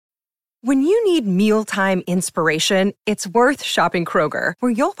When you need mealtime inspiration, it's worth shopping Kroger,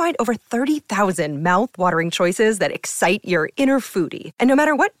 where you'll find over 30,000 mouth-watering choices that excite your inner foodie. And no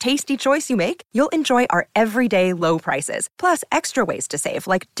matter what tasty choice you make, you'll enjoy our everyday low prices, plus extra ways to save,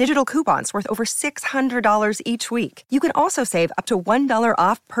 like digital coupons worth over $600 each week. You can also save up to $1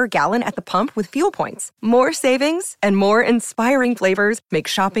 off per gallon at the pump with fuel points. More savings and more inspiring flavors make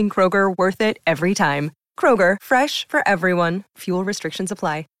shopping Kroger worth it every time. Kroger, fresh for everyone. Fuel restrictions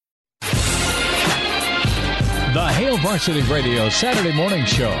apply. The Hail Varsity Radio Saturday Morning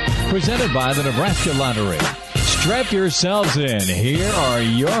Show, presented by the Nebraska Lottery. Strap yourselves in. Here are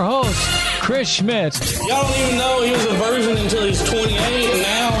your hosts, Chris Schmidt. Y'all don't even know he was a virgin until he's 28, and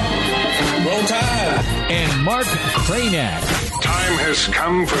now, roll tide. And Mark Cranack. Time has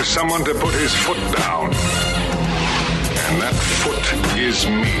come for someone to put his foot down. And that foot is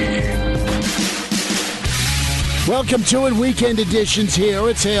me. Welcome to it, weekend editions here.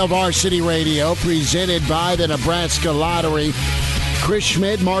 It's Hail Varsity Radio, presented by the Nebraska Lottery. Chris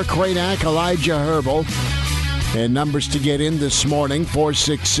Schmidt, Mark Cranack, Elijah Herbal. And numbers to get in this morning,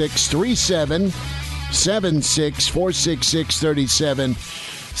 466-3776,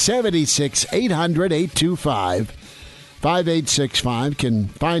 466-3776, 800-825-5865. Can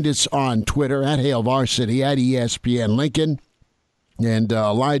find us on Twitter, at Hail Varsity, at ESPN Lincoln. And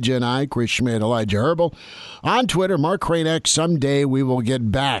Elijah and I, Chris Schmidt, Elijah Herbal, on Twitter. Mark Cranack, someday we will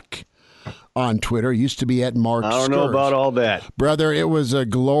get back on Twitter. Used to be at Mark Skurs. I don't know about all that. Brother, it was a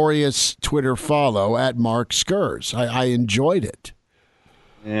glorious Twitter follow at Mark Skurs. I enjoyed it.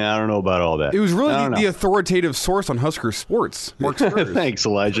 Yeah, I don't know about all that. It was really the authoritative source on Husker sports. Mark Skurs. Thanks,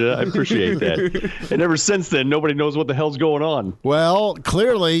 Elijah. I appreciate that. And ever since then, nobody knows what the hell's going on. Well,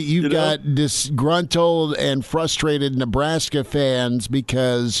 clearly you've got disgruntled and frustrated Nebraska fans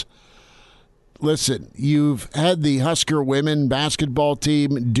because, listen, you've had the Husker women basketball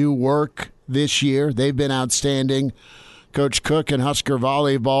team do work this year. They've been outstanding. Coach Cook and Husker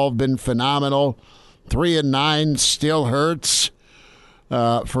volleyball have been phenomenal. 3-9 still hurts.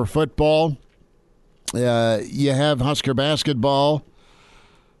 For football, you have Husker basketball.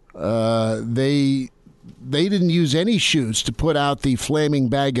 They didn't use any shoes to put out the flaming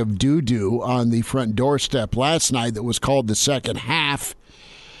bag of doo-doo on the front doorstep last night that was called the second half.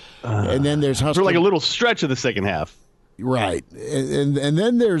 And then there's Husker. For like a little stretch of the second half. Right. And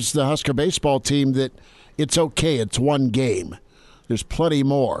then there's the Husker baseball team that it's okay. It's one game. There's plenty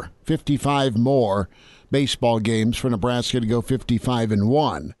more, 55 more baseball games for Nebraska to go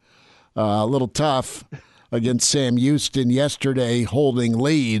 55-1. A little tough against Sam Houston yesterday holding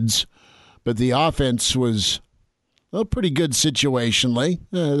leads, but the offense was pretty good situationally.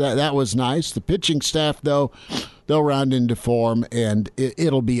 That was nice. The pitching staff, though, they'll round into form, and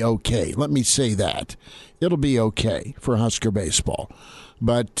it'll be okay. Let me say that. It'll be okay for Husker baseball.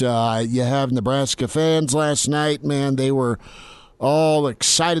 But you have Nebraska fans last night, man, they were all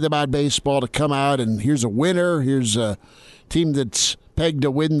excited about baseball to come out, and here's a winner. Here's a team that's pegged to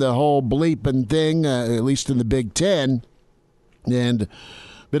win the whole bleeping thing, at least in the Big Ten. And a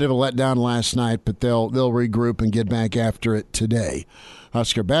bit of a letdown last night, but they'll regroup and get back after it today.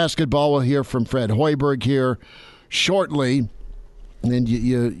 Husker basketball, we'll hear from Fred Hoiberg here shortly. And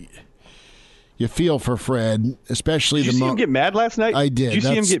you feel for Fred, especially Did you see him get mad last night? I did. Did you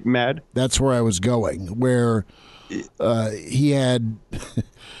see him get mad? That's where I was going, where he had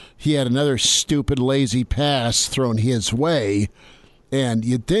another stupid, lazy pass thrown his way, and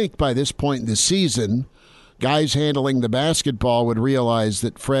you'd think by this point in the season, guys handling the basketball would realize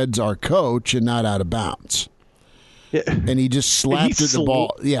that Fred's our coach and not out of bounds. Yeah. And he just slapped at the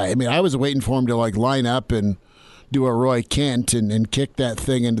ball. Yeah, I mean, I was waiting for him to line up and do a Roy Kent and kick that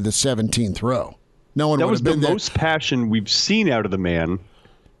thing into the 17th row. No one would have been there. That was the most passion we've seen out of the man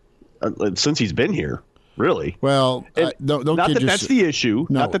since he's been here. Really? Well, don't not that that's the issue.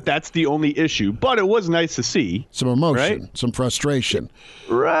 No. Not that that's the only issue, but it was nice to see some emotion, right? Some frustration.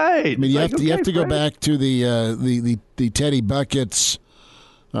 Right. I mean, you have to go back to the Teddy Buckets,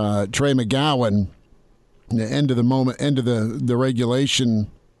 Trey McGowan, the end of the regulation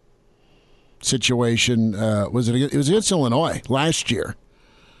situation. It was against Illinois last year,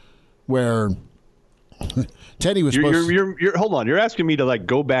 where Teddy was supposed to... Hold on. You're asking me to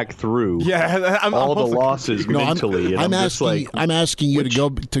go back through all the losses mentally. I'm asking you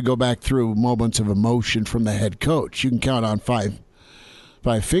to go back through moments of emotion from the head coach. You can count on five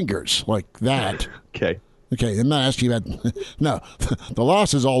fingers like that. Okay. Okay, I'm not asking you about. No, the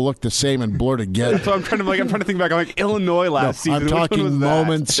losses all look the same and blur together. So I'm trying to think back. I'm like Illinois last season. I'm Which one talking was that?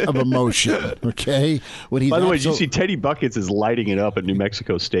 moments of emotion. Okay, when he's By the way, did you see Teddy Buckets is lighting it up at New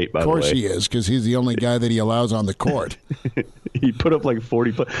Mexico State? By the way, Of course he is, because he's the only guy that he allows on the court. He put up like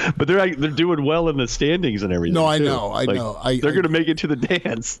 40, but they're doing well in the standings and everything. No, I too. know. They're going to make it to the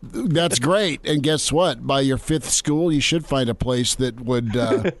dance. That's great. And guess what? By your fifth school, you should find a place that would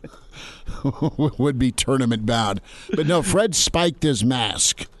would be tournament bound. But no, Fred spiked his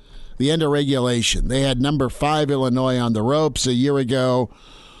mask. The end of regulation. They had number 5 Illinois on the ropes a year ago.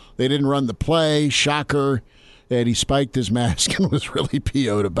 They didn't run the play. Shocker. And he spiked his mask and was really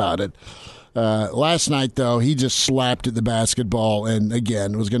PO'd about it. Last night, though, he just slapped at the basketball and,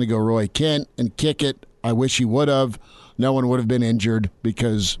 again, was going to go Roy Kent and kick it. I wish he would have. No one would have been injured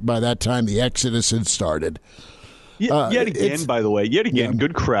because by that time the exodus had started. Yet again, by the way,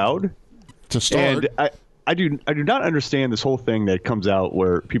 good crowd To start. And I do not understand this whole thing that comes out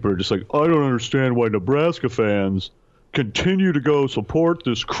where people are just like, I don't understand why Nebraska fans continue to go support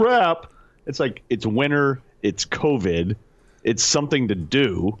this crap. It's like, it's winter, it's COVID, it's something to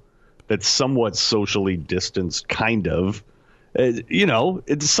do that's somewhat socially distanced, kind of.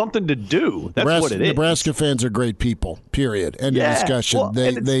 It's something to do. That's what it is. Nebraska fans are great people, period. End of discussion. Well,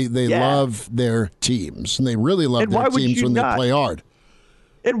 they love their teams, and they really love their teams when they play hard.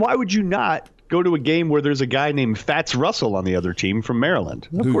 And why would you not go to a game where there's a guy named Fats Russell on the other team from Maryland?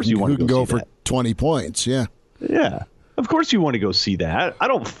 Of course you want to go see for that. 20 points, yeah. Yeah. Of course you want to go see that. I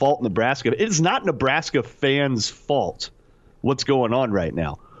don't fault Nebraska. It's not Nebraska fans' fault what's going on right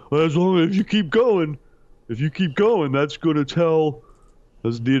now. Well, as long as you keep going, that's going to tell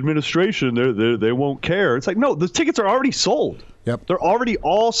the administration they won't care. It's like, no, the tickets are already sold. Yep. They're already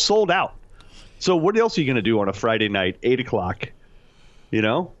all sold out. So what else are you going to do on a Friday night, 8 o'clock?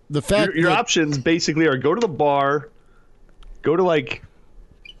 The fact your options basically are go to the bar, go to like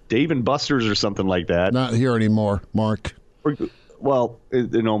Dave and Buster's or something like that. Not here anymore, Mark. Well,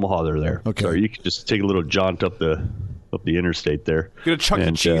 in Omaha they're there. Okay. So you can just take a little jaunt up the interstate there. Get a Chuck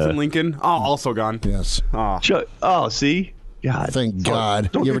E. Cheese in Lincoln. Oh, also gone. Yes. See? God. Thank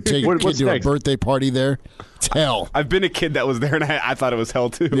God. You ever take a kid to a birthday party there? It's hell. I've been a kid that was there, and I thought it was hell,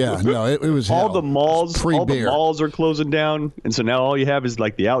 too. Yeah, no, it was hell. All the malls are closing down, and so now all you have is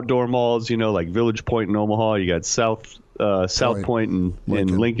like the outdoor malls, like Village Point in Omaha. You got South Point in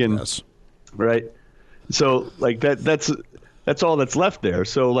Lincoln. Yes. Right? So like that's all that's left there.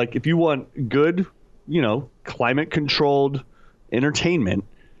 So like if you want good, climate controlled entertainment,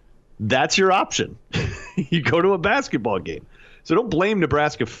 that's your option. You go to a basketball game. So don't blame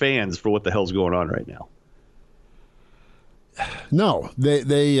Nebraska fans for what the hell's going on right now. No,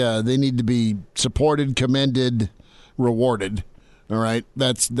 they need to be supported, commended, rewarded. All right,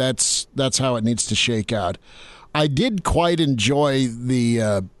 that's how it needs to shake out. I did quite enjoy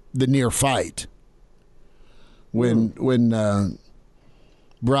the near fight when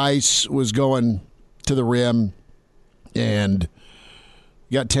Bryce was going to the rim and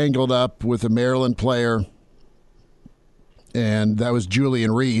got tangled up with a Maryland player, and that was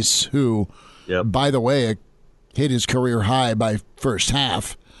Julian Reese, who, by the way, hit his career high by first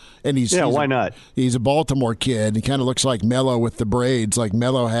half. And why not? He's a Baltimore kid. He kind of looks like Melo with the braids, like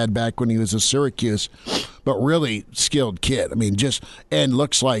Melo had back when he was at Syracuse, but really skilled kid. I mean, and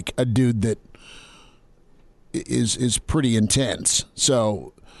looks like a dude that is pretty intense.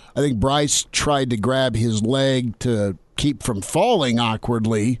 So I think Bryce tried to grab his leg to keep from falling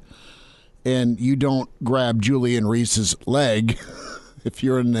awkwardly, and you don't grab Julian Reese's leg if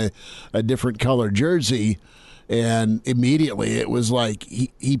you're in a different color jersey. And immediately it was like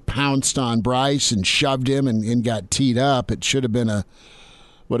he pounced on Bryce and shoved him and got teed up. It should have been a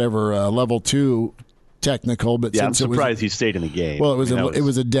level 2 technical, but I'm surprised he stayed in the game. Well, it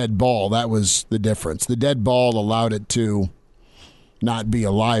was a dead ball. That was the difference. The dead ball allowed it to not be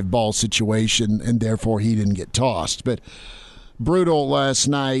a live ball situation, and therefore he didn't get tossed. But brutal last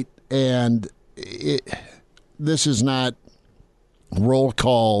night, and this is not roll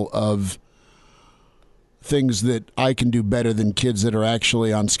call of things that I can do better than kids that are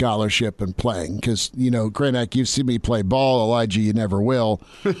actually on scholarship and playing. Because, Krenak, you've seen me play ball. Elijah, you never will.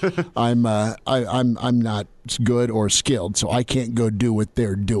 I'm not good or skilled, so I can't go do what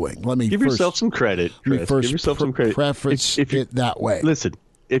they're doing. Let me give yourself some credit. Let me first give yourself some credit. Preference it that way. Listen,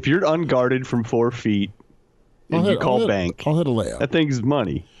 if you're unguarded from 4 feet and you call bank, I'll hit a layup. That thing's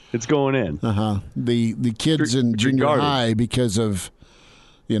money. It's going in. The kids in junior high, because of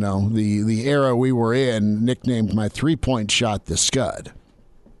the era we were in, nicknamed my 3-point shot the Scud.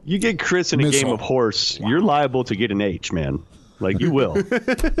 You get Chris in a game of horse, you're liable to get an H, man. Like, you will.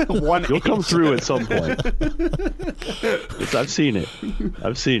 You'll come through at some point. I've seen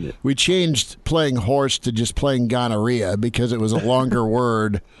it. We changed playing horse to just playing gonorrhea because it was a longer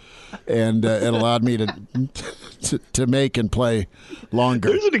word, and it allowed me to make and play longer.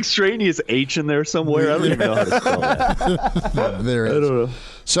 There's an extraneous H in there somewhere. I don't even know how to spell that. There is. I don't know.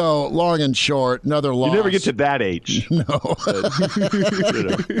 So, long and short, another loss. You never get to that H. No. But,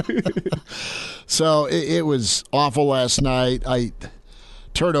 So, it was awful last night.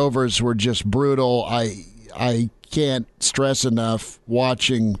 Turnovers were just brutal. I can't stress enough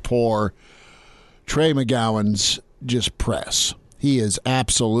watching poor Trey McGowan's just press. He is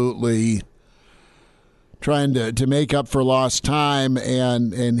absolutely trying to make up for lost time,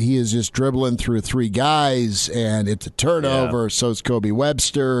 and he is just dribbling through three guys, and it's a turnover. Yeah. So's Kobe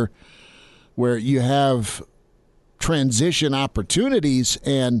Webster, where you have transition opportunities,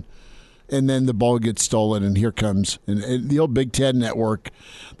 and then the ball gets stolen, and here comes and the old Big Ten Network.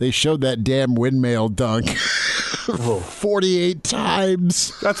 They showed that damn windmill dunk 48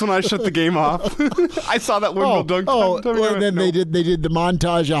 times. That's when I shut the game off. I saw that windmill dunk. And then they did the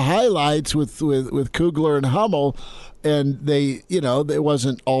montage of highlights with Kugler and Hummel, and they, it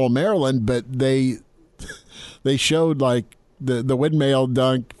wasn't all Maryland, but they showed like the windmill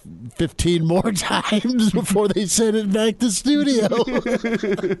dunk 15 more times before they sent it back to studio.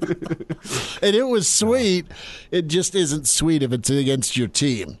 And it was sweet. It just isn't sweet if it's against your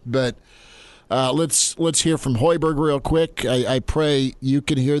team. But let's hear from Hoiberg real quick. I pray you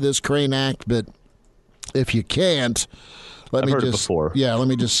can hear this, Cranack, but if you can't, let me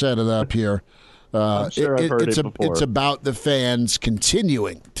just set it up here. I'm sure I've heard it before. It's about the fans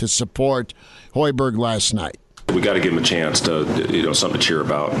continuing to support Hoiberg last night. We got to give them a chance to, something to cheer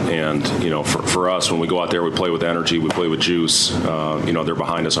about. And, for us, when we go out there, we play with energy, we play with juice. They're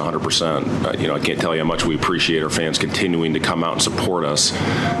behind us 100%. I can't tell you how much we appreciate our fans continuing to come out and support us.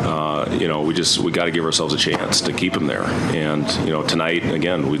 We got to give ourselves a chance to keep them there. And, tonight,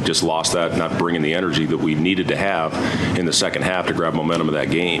 again, we just lost that, not bringing the energy that we needed to have in the second half to grab momentum of that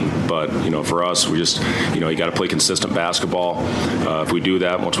game. But, for us, we just, you got to play consistent basketball. If we do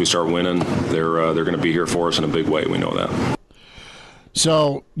that, once we start winning, they're going to be here for us in a big way. We know that.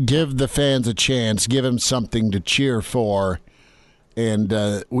 So give the fans a chance. Give them something to cheer for. And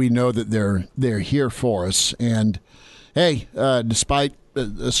we know that they're here for us. And, hey, despite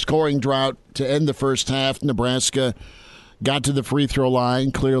a scoring drought to end the first half, Nebraska got to the free throw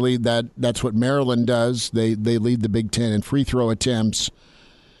line. Clearly that's what Maryland does. They lead the Big Ten in free throw attempts.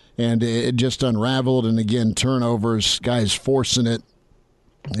 And it just unraveled. And, again, turnovers, guys forcing it.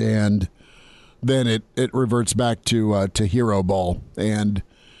 And then it reverts back to hero ball, and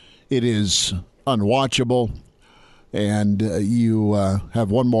it is unwatchable. And you have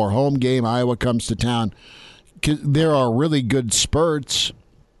one more home game. Iowa comes to town. There are really good spurts.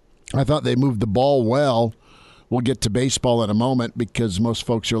 I thought they moved the ball well. We'll get to baseball in a moment because most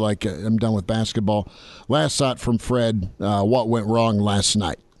folks are like, I'm done with basketball. Last thought from Fred, what went wrong last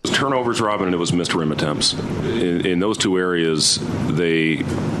night? Turnovers, Robin, and it was missed rim attempts. In those two areas, they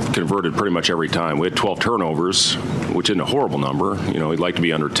converted pretty much every time. We had 12 turnovers, which isn't a horrible number. We'd like to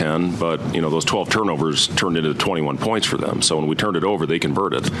be under 10, but, those 12 turnovers turned into 21 points for them. So when we turned it over, they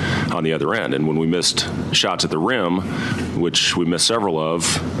converted on the other end. And when we missed shots at the rim, which we missed several of,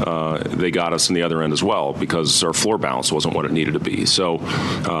 they got us in the other end as well because our floor balance wasn't what it needed to be. So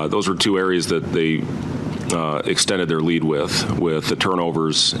those were two areas that they extended their lead with the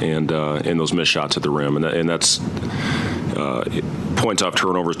turnovers and those missed shots at the rim, and that's points off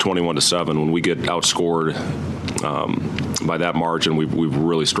turnovers 21-7. When we get outscored by that margin, we've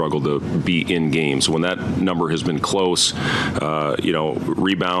really struggled to be in games. When that number has been close,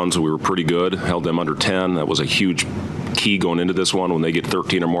 rebounds, we were pretty good, held them under 10. That was a huge key going into this one. When they get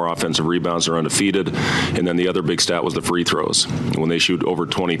 13 or more offensive rebounds, they're undefeated. And then the other big stat was the free throws. When they shoot over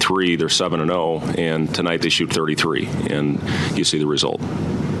 23, they're 7-0, and tonight they shoot 33, and you see the result.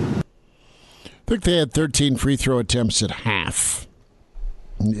 I think they had 13 free throw attempts at half,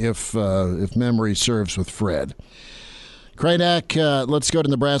 if memory serves with Fred. Cranack, let's go to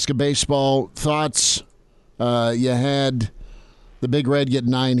Nebraska baseball. Thoughts? You had the Big Red get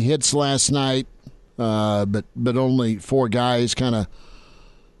 9 hits last night. But only 4 guys kind of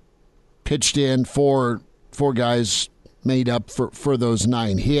pitched in. Four guys made up for those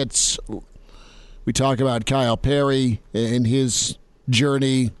 9 hits. We talk about Kyle Perry and his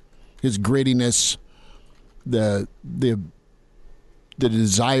journey, his grittiness, the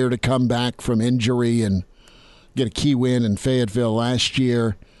desire to come back from injury and get a key win in Fayetteville last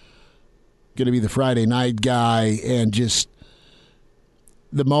year. Going to be the Friday night guy, and just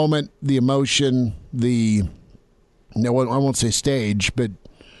the moment, the emotion, the No, I won't say stage, but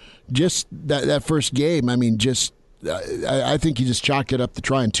just that first game. I mean, I think you just chalk it up to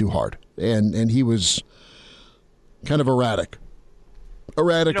trying too hard, and he was kind of erratic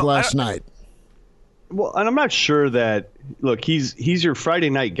last night. Well, and I'm not sure that. Look, he's your Friday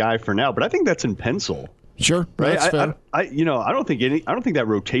night guy for now, but I think that's in pencil. Sure, right? That's fair. I don't think that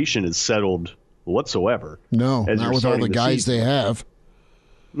rotation is settled whatsoever. No, not with all the guys they have.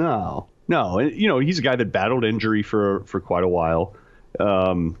 No, and he's a guy that battled injury for quite a while.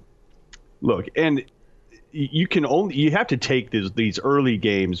 Look, and you have to take these early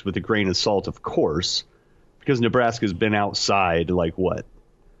games with a grain of salt, of course, because Nebraska's been outside like what?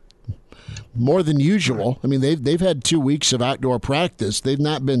 More than usual. I mean, they've had 2 weeks of outdoor practice. They've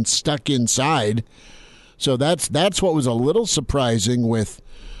not been stuck inside. So that's what was a little surprising with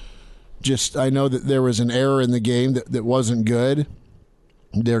I know that there was an error in the game that wasn't good.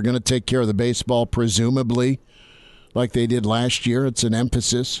 They're going to take care of the baseball, presumably, like they did last year. It's an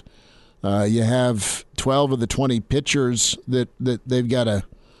emphasis. You have 12 of the 20 pitchers that they've got to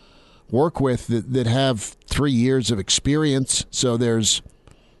work with that have 3 years of experience. So there's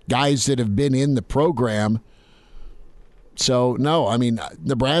guys that have been in the program. So, no, I mean,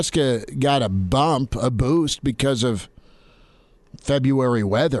 Nebraska got a boost because of February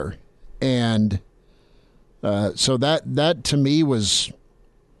weather. And so that to me was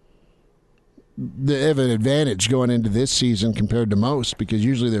they have an advantage going into this season compared to most because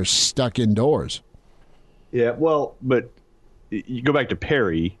usually they're stuck indoors. Yeah, well, but you go back to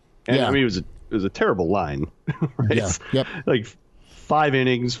Perry, and I mean it was a terrible line, right? Yeah. Yep. Like 5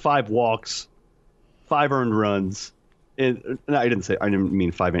 innings, 5 walks, 5 earned runs. And I didn't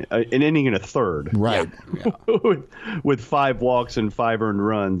mean 5 innings, an inning and a third. Right. Yeah. with 5 walks and 5 earned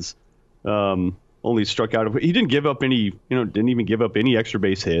runs. Only struck out. He didn't give up any, didn't even give up any extra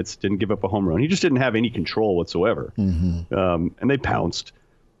base hits, didn't give up a home run. He just didn't have any control whatsoever. Mm-hmm. And they pounced.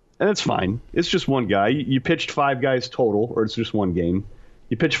 And that's fine. It's just one guy. You pitched 5 guys total, or it's just one game.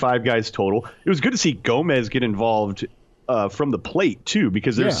 You pitched 5 guys total. It was good to see Gomez get involved from the plate, too,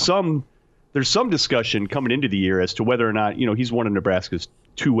 because there's some discussion coming into the year as to whether or not, he's one of Nebraska's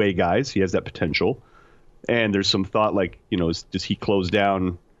two-way guys. He has that potential. And there's some thought like, does he close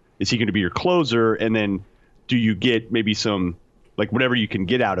down? Is he going to be your closer? And then do you get maybe some, like whatever you can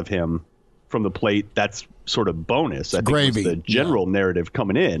get out of him from the plate, that's sort of bonus. I think was the general narrative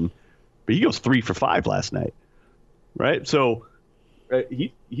coming in. But he goes 3 for 5 last night, right? So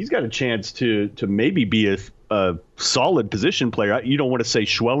he's got a chance to maybe be a solid position player. You don't want to say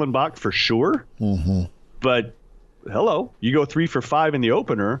Schwellenbach for sure, but hello, you go 3 for 5 in the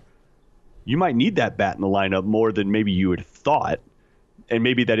opener, you might need that bat in the lineup more than maybe you had thought. And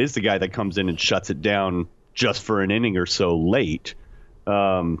maybe that is the guy that comes in and shuts it down just for an inning or so late.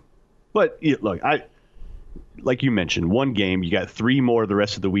 But look, like you mentioned, one game, you got 3 more the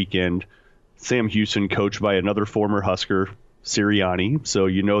rest of the weekend. Sam Houston, coached by another former Husker, Sirianni. So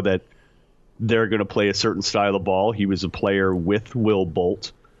you know that they're going to play a certain style of ball. He was a player with Will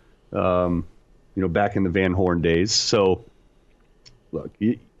Bolt, back in the Van Horn days. So look,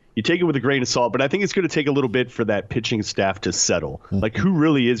 you take it with a grain of salt, but I think it's going to take a little bit for that pitching staff to settle. Like, who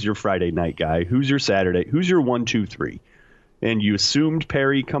really is your Friday night guy? Who's your Saturday? Who's your 1, 2, 3? And you assumed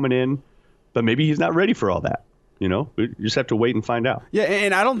Perry coming in, but maybe he's not ready for all that. You just have to wait and find out. Yeah,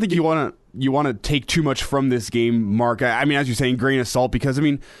 and I don't think you want to take too much from this game, Mark. I mean, as you're saying, grain of salt, because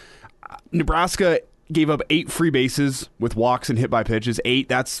Nebraska gave up 8 free bases with walks and hit by pitches. 8.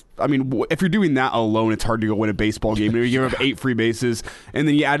 If you're doing that alone, it's hard to go win a baseball game. You give up 8 free bases, and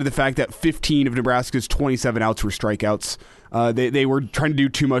then you add to the fact that 15 of Nebraska's 27 outs were strikeouts. They were trying to do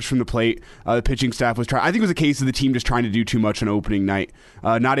too much from the plate. The pitching staff was trying. I think it was a case of the team just trying to do too much on opening night.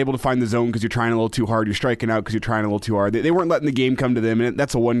 Not able to find the zone because you're trying a little too hard. You're striking out because you're trying a little too hard. They weren't letting the game come to them, and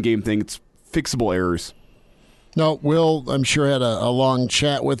that's a one-game thing. It's fixable errors. No, Will, I'm sure, had a long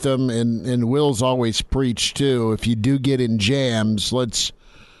chat with them, and Will's always preached, too, if you do get in jams, let's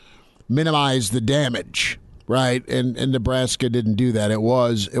minimize the damage, right? And Nebraska didn't do that. It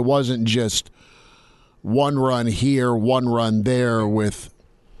wasn't just one run here, one run there with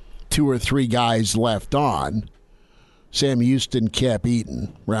 2 or 3 guys left on. Sam Houston kept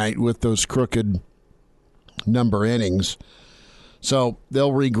eating, right, with those crooked number innings. So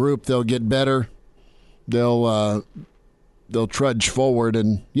they'll regroup, they'll get better. They'll trudge forward,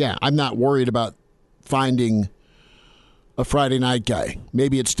 and I'm not worried about finding a Friday night guy.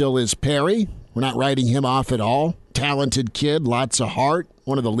 Maybe it still is Perry. We're not writing him off at all. Talented kid, lots of heart,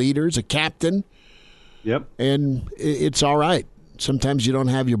 one of the leaders, a captain. Yep. And it's all right. Sometimes you don't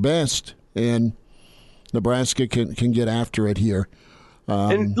have your best, and Nebraska can get after it here.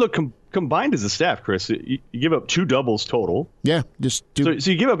 And look, combined as a staff, Chris, you give up 2 doubles total. Yeah, just so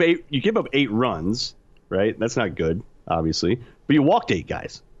you give up 8. You give up 8 runs, right? That's not good, obviously. But you walked 8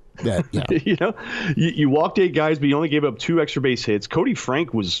 guys. Yeah. You walked 8 guys, but you only gave up 2 extra base hits. Cody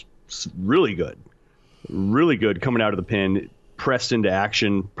Frank was really good coming out of the pen. Pressed into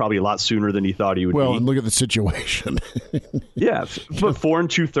action probably a lot sooner than he thought he would be. Well, and look at the situation. Yeah, but 4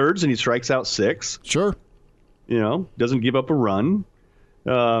 2/3, and he strikes out 6. Sure. Doesn't give up a run.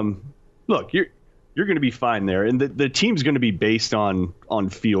 Look, you're going to be fine there, and the team's going to be based on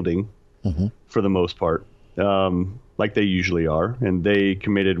fielding for the most part, like they usually are. And they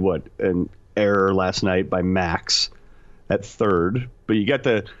committed an error last night by Max at third, but you got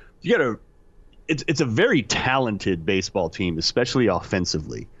to. It's a very talented baseball team, especially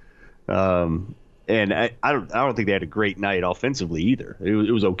offensively. And I don't think they had a great night offensively either.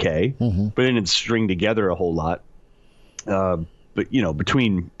 It was okay, but they didn't string together a whole lot. But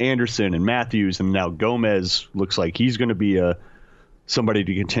between Anderson and Matthews and now Gomez looks like he's going to be somebody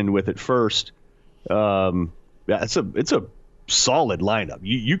to contend with at first. It's a solid lineup.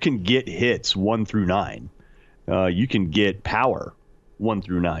 You can get hits 1 through 9. You can get power 1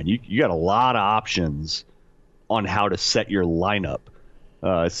 through 9. You got a lot of options on how to set your lineup.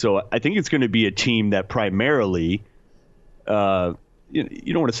 So I think it's going to be a team that primarily, you don't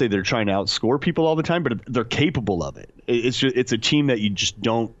want to say they're trying to outscore people all the time, but they're capable of it. It's a team that you just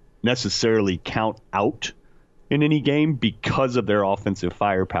don't necessarily count out in any game because of their offensive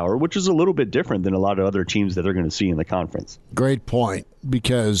firepower, which is a little bit different than a lot of other teams that they're going to see in the conference. Great point,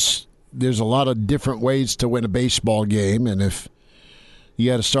 because there's a lot of different ways to win a baseball game, and if you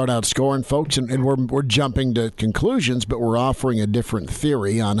got to start out scoring, folks, and we're jumping to conclusions, but we're offering a different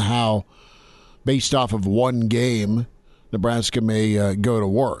theory on how, based off of one game, Nebraska may go to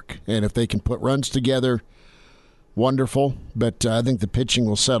work. And if they can put runs together, wonderful. But I think the pitching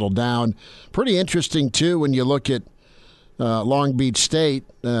will settle down. Pretty interesting, too, when you look at Long Beach State.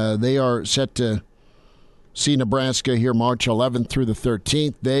 They are set to see Nebraska here March 11th through the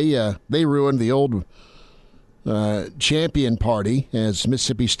 13th. They ruined the old champion party as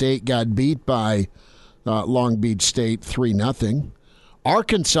Mississippi State got beat by Long Beach State 3-0.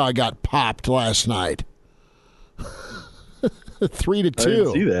 Arkansas got popped last night 3-2. I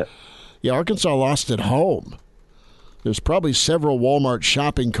didn't see that. Yeah, Arkansas lost at home. There's probably several Walmart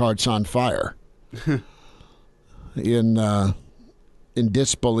shopping carts on fire in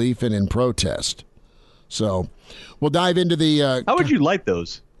disbelief and in protest. So we'll dive into the how would you light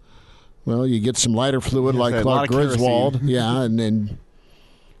those? Well, you get some lighter fluid like Clark Griswold. Yeah, and then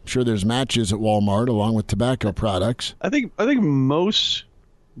I'm sure there's matches at Walmart along with tobacco products. I think most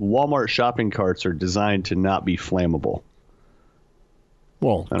Walmart shopping carts are designed to not be flammable.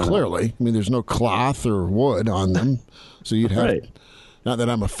 Well, clearly. I mean, there's no cloth or wood on them. So you'd have right. Not that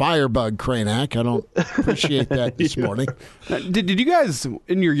I'm a firebug, Cranack. I don't appreciate that this morning. Did you guys,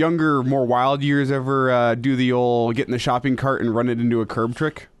 in your younger, more wild years, ever do the old get in the shopping cart and run it into a curb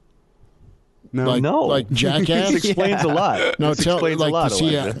trick? No. Like Jackass? This explains a lot. No, explains a lot,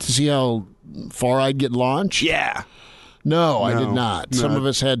 to see how far I'd get launched? Yeah. No, I did not. No. Some of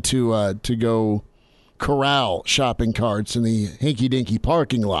us had to go corral shopping carts in the hinky-dinky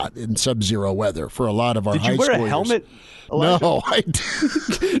parking lot in sub-zero weather for a lot of our high school years. Did you wear a helmet, Elijah? No, I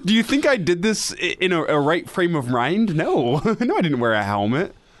didn't. Do you think I did this in a right frame of mind? No. No, I didn't wear a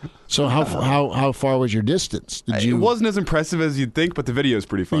helmet. So how far was your distance? It wasn't as impressive as you'd think, but the video is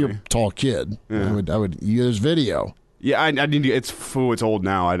pretty funny. You're a tall kid. Yeah. I would use video. Yeah, I need to. It's old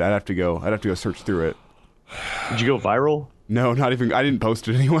now. I'd have to go search through it. Did you go viral? No, not even. I didn't post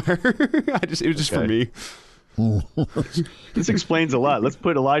it anywhere. It was just for me. This explains a lot. Let's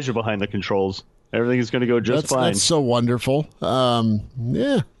put Elijah behind the controls. Everything is going to go just fine. That's so wonderful.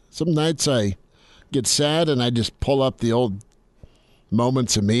 Yeah, some nights I get sad and I just pull up the old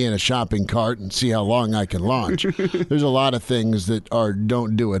moments of me in a shopping cart and see how long I can launch. There's a lot of things that are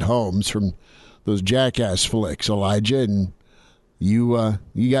don't do at homes from those Jackass flicks, Elijah, and you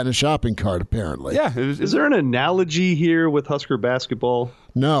got in a shopping cart apparently. Yeah. Is there an analogy here with Husker basketball?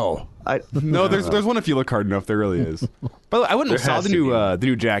 No. No, there's one if you look hard enough. There really is. By the way, I went and saw the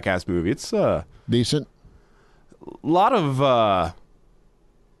new Jackass movie. It's decent. A lot of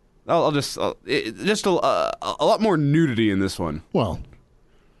just a lot more nudity in this one. Well,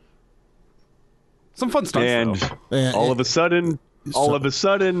 some fun stuff. And all of a sudden,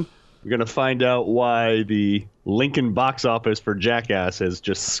 we're going to find out why the Lincoln box office for Jackass has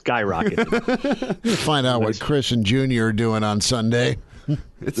just skyrocketed. You'll find out what Chris and Junior are doing on Sunday.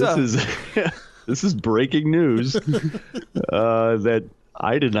 This is breaking news that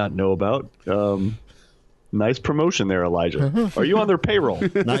I did not know about. Nice promotion there, Elijah. Are you on their payroll?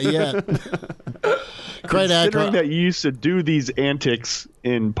 Not yet. Considering that you used to do these antics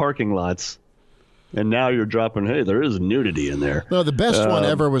in parking lots, and now you're dropping, hey, there is nudity in there. No, the best one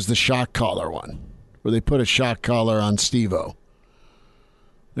ever was the shock collar one, where they put a shock collar on Steve-O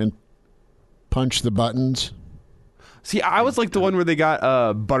and punch the buttons. See, I was like the one where they got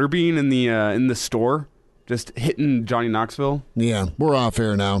Butterbean in the store, just hitting Johnny Knoxville. Yeah, we're off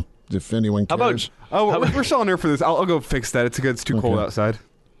air now, if anyone cares. We're still on air for this. I'll go fix that. It's too cold outside.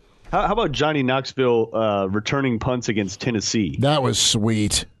 How about Johnny Knoxville returning punts against Tennessee? That was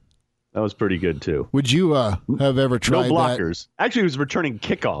sweet. That was pretty good, too. Would you have ever tried no blockers. That? Actually, he was returning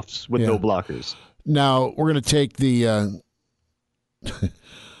kickoffs with no blockers. Now, we're going to take the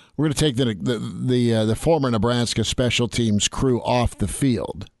the former Nebraska special teams crew off the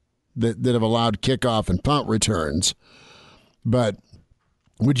field that have allowed kickoff and punt returns. But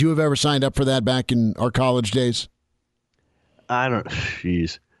would you have ever signed up for that back in our college days? I don't.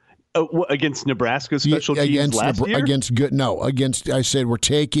 Jeez. Against Nebraska special teams last year? I said we're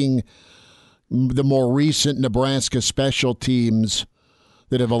taking the more recent Nebraska special teams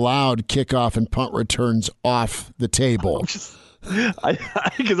that have allowed kickoff and punt returns off the table. Because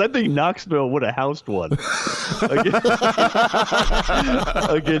I think Knoxville would have housed one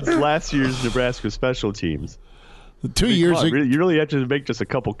against last year's Nebraska special teams. 2 years ago, you really have to make just a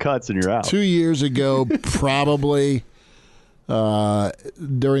couple cuts and you're out. 2 years ago, probably.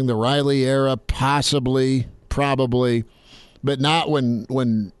 During the Riley era, probably, but not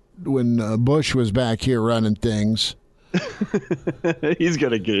when Bush was back here running things. He's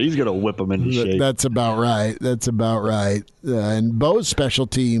gonna whip them into shape. That's about right. And Bo's special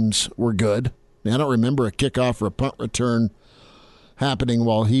teams were good. I don't remember a kickoff or a punt return happening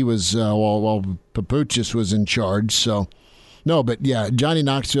while he was while Papuchis was in charge. So no, but yeah, Johnny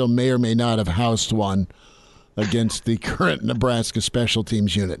Knoxville may or may not have housed one against the current Nebraska special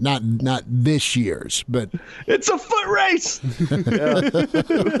teams unit. Not this year's, but it's a foot race.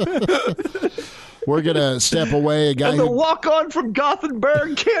 We're going to step away. A guy and the walk-on from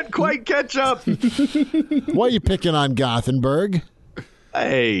Gothenburg can't quite catch up. Why are you picking on Gothenburg?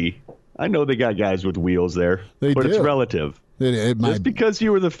 Hey, I know they got guys with wheels there, but it's relative. Just because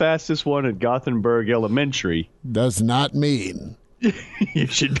you were the fastest one at Gothenburg Elementary does not mean you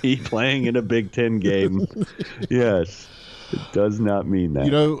should be playing in a Big Ten game. Yes, it does not mean that.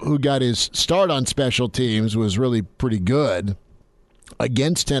 You know who got his start on special teams was really pretty good.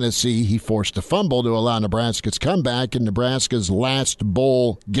 Against Tennessee, he forced a fumble to allow Nebraska's comeback in Nebraska's last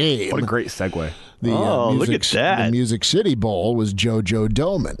bowl game. What a great segue. Look at that. The Music City Bowl was JoJo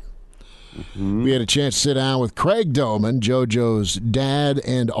Domann. Mm-hmm. We had a chance to sit down with Craig Domann, JoJo's dad,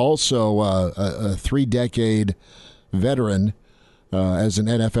 and also a 3-decade veteran as an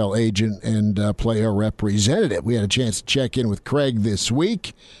NFL agent and player representative. We had a chance to check in with Craig this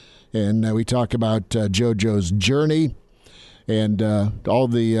week, and we talk about JoJo's journey and all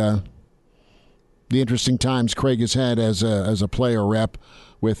the interesting times Craig has had as a player rep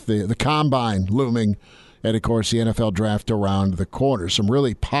with the combine looming, and of course the NFL draft around the corner. Some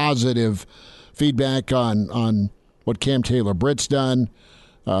really positive feedback on what Cam Taylor-Britt's done.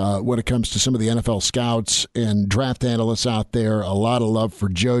 When it comes to some of the NFL scouts and draft analysts out there, a lot of love for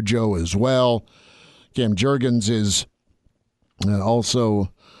JoJo as well. Cam Jurgens is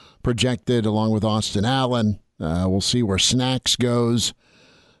also projected along with Austin Allen. We'll see where Snacks goes,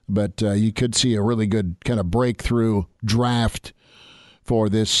 but you could see a really good kind of breakthrough draft for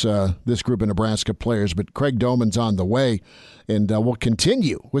this group of Nebraska players. But Craig Domann's on the way, and we'll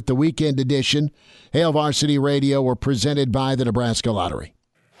continue with the weekend edition. Hail Varsity Radio, we're presented by the Nebraska Lottery.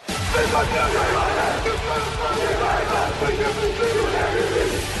 Now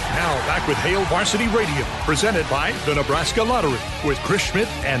back with Hail Varsity Radio, presented by the Nebraska Lottery, with Chris Schmidt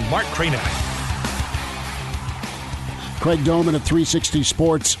and Mark Cranack. Craig Domann of 360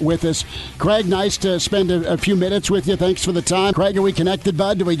 Sports with us. Craig, nice to spend a few minutes with you. Thanks for the time. Craig, are we connected,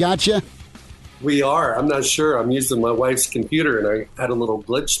 bud? Do we got you? We are. I'm not sure. I'm using my wife's computer, and I had a little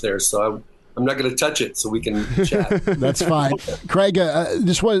glitch there, so I'm not going to touch it so we can chat. That's fine. Craig,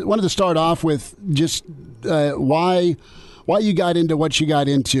 just wanted to start off with just why you got into what you got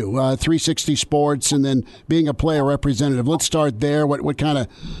into, 360 Sports, and then being a player representative. Let's start there. What kind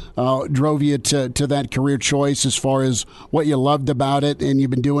of drove you to that career choice as far as what you loved about it, and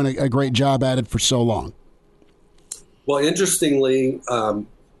you've been doing a great job at it for so long? Well, interestingly,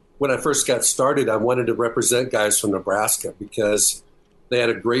 when I first got started, I wanted to represent guys from Nebraska because they had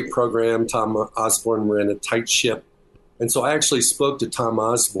a great program. Tom Osborne ran a tight ship. And so I actually spoke to Tom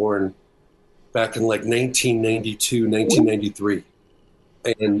Osborne back in like 1992, 1993.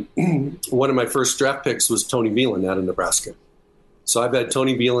 And one of my first draft picks was Tony Veland out of Nebraska. So I've had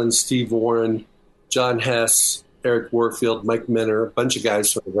Tony Veland, Steve Warren, John Hess, Eric Warfield, Mike Minner, a bunch of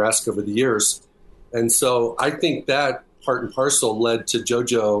guys from Nebraska over the years. And so I think that part and parcel led to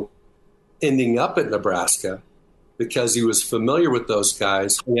JoJo ending up at Nebraska because he was familiar with those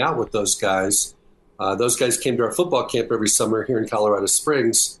guys, hung out with those guys. Those guys came to our football camp every summer here in Colorado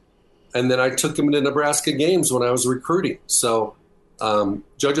Springs. And then I took him to Nebraska games when I was recruiting. So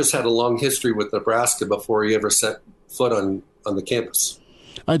JoJo's had a long history with Nebraska before he ever set foot on the campus.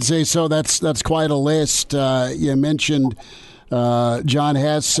 I'd say so. That's quite a list. You mentioned John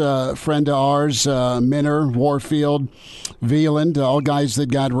Hess, friend of ours, Minner, Warfield, Veland, all guys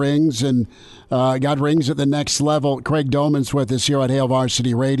that got rings and got rings at the next level. Craig Doman's with us here at Hail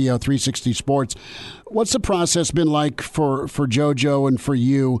Varsity Radio, 360 Sports. What's the process been like for JoJo and for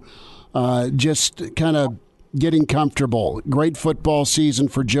you? Just kind of getting comfortable. Great football season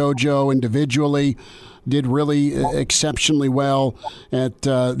for JoJo individually. Did really exceptionally well at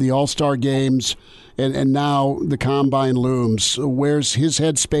the All-Star games, and now the Combine looms. Where's his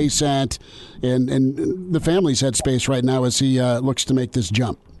headspace at, and the family's headspace right now as he looks to make this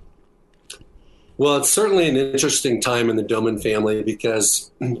jump? Well, it's certainly an interesting time in the Doman family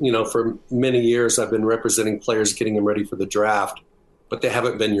because, for many years I've been representing players, getting them ready for the draft, but they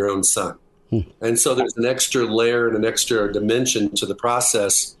haven't been your own son. And so there's an extra layer and an extra dimension to the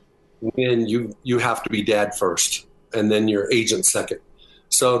process when you have to be dad first and then your agent second.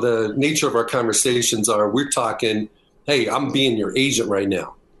 So the nature of our conversations are we're talking, hey, I'm being your agent right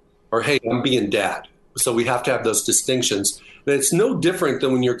now, or hey, I'm being dad. So we have to have those distinctions. But it's no different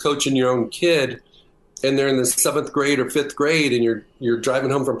than when you're coaching your own kid and they're in the 7th grade or 5th grade and you're driving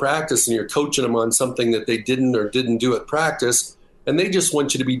home from practice and you're coaching them on something that they didn't do at practice and they just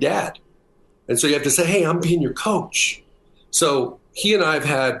want you to be dad. And so you have to say, hey, I'm being your coach. So he and I have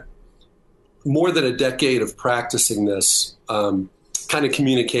had more than a decade of practicing this kind of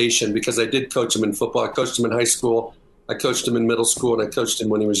communication because I did coach him in football. I coached him in high school. I coached him in middle school, and I coached him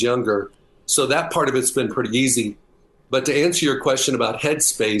when he was younger. So that part of it's been pretty easy. But to answer your question about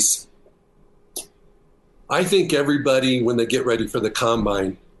headspace, I think everybody, when they get ready for the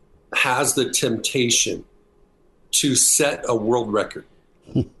Combine, has the temptation to set a world record.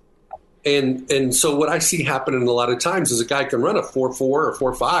 And so what I see happening a lot of times is a guy can run a 4.4 or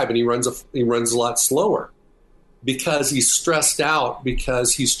 4.5 and he runs a lot slower because he's stressed out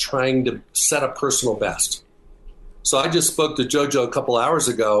because he's trying to set a personal best. So I just spoke to JoJo a couple hours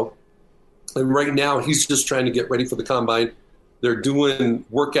ago, and right now he's just trying to get ready for the Combine. They're doing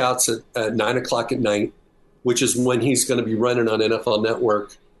workouts at 9 o'clock at night, which is when he's going to be running on NFL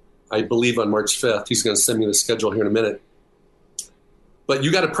Network, I believe on March 5th. He's going to send me the schedule here in a minute. But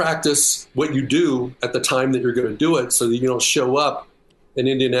you got to practice what you do at the time that you're going to do it so that you don't show up in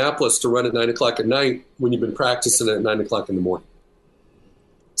Indianapolis to run at 9 o'clock at night when you've been practicing at 9 o'clock in the morning.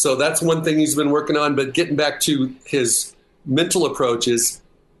 So that's one thing he's been working on. But getting back to his mental approach is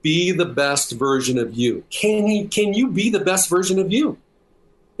be the best version of you. Can you be the best version of you?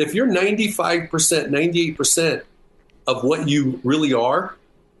 If you're 95%, 98% of what you really are,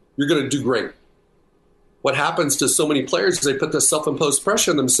 you're going to do great. What happens to so many players is they put this self-imposed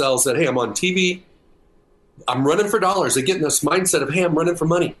pressure on themselves that, hey, I'm on TV, I'm running for dollars. They get in this mindset of, hey, I'm running for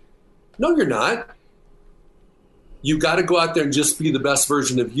money. No, you're not. You got to go out there and just be the best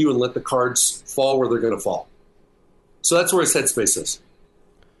version of you and let the cards fall where they're going to fall. So that's where his headspace is.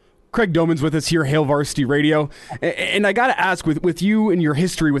 Craig Doman's with us here, Hail Varsity Radio. And I got to ask, with you and your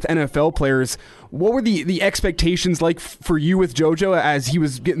history with NFL players, what were the expectations like for you with JoJo as he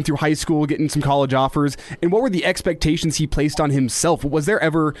was getting through high school, getting some college offers? And what were the expectations he placed on himself? Was there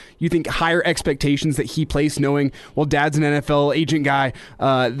ever, you think, higher expectations that he placed knowing, well, Dad's an NFL agent guy,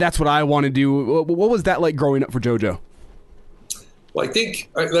 that's what I want to do? What was that like growing up for JoJo? Well, I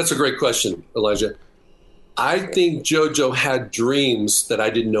think that's a great question, Elijah. I think JoJo had dreams that I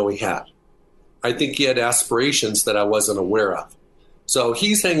didn't know he had. I think he had aspirations that I wasn't aware of. So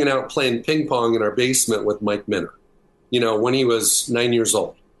he's hanging out playing ping pong in our basement with Mike Minner, when he was 9 years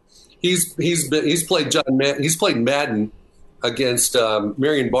old. He's played Madden against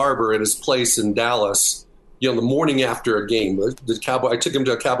Marion Barber at his place in Dallas, the morning after a game. I took him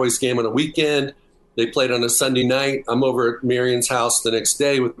to a Cowboys game on a weekend. They played on a Sunday night. I'm over at Marion's house the next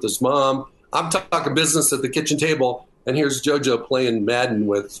day with his mom. I'm talking business at the kitchen table, and here's JoJo playing Madden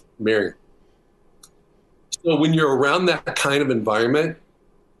with Marion. So when you're around that kind of environment,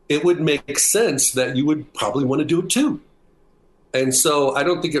 it would make sense that you would probably want to do it too. And so I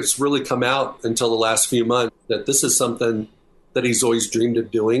don't think it's really come out until the last few months that this is something that he's always dreamed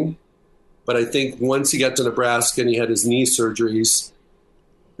of doing. But I think once he got to Nebraska and he had his knee surgeries,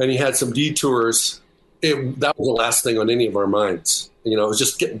 and he had some detours, that was the last thing on any of our minds. It was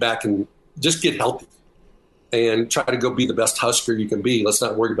just getting back and just get healthy and try to go be the best Husker you can be. Let's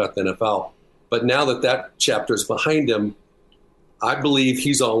not worry about the NFL. But now that chapter is behind him, I believe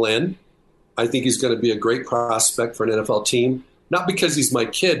he's all in. I think he's going to be a great prospect for an NFL team, not because he's my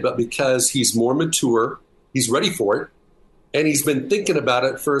kid, but because he's more mature, he's ready for it, and he's been thinking about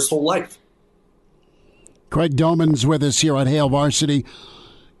it for his whole life. Craig Doman's with us here on Hail Varsity.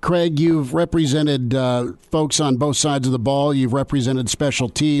 Craig, you've represented folks on both sides of the ball. You've represented special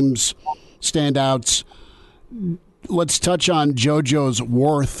teams, standouts. Let's touch on JoJo's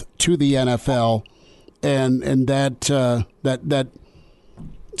worth to the NFL and that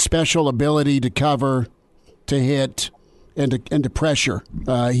special ability to cover, to hit, and to pressure.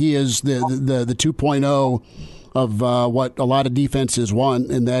 He is the 2.0 of what a lot of defenses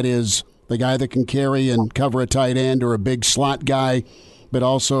want, and that is the guy that can carry and cover a tight end or a big slot guy, but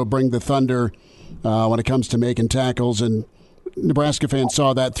also bring the thunder when it comes to making tackles. And Nebraska fans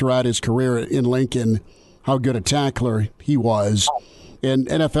saw that throughout his career in Lincoln, how good a tackler he was. And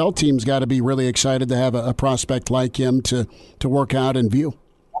NFL teams got to be really excited to have a prospect like him to work out and view.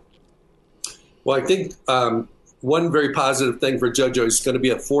 Well, I think one very positive thing for JoJo is going to be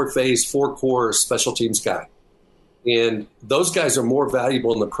a 4-phase, 4-core special teams guy. And those guys are more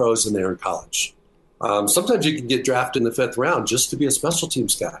valuable in the pros than they are in college. Sometimes you can get drafted in the 5th round just to be a special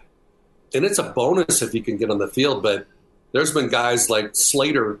teams guy. And it's a bonus if you can get on the field. But there's been guys like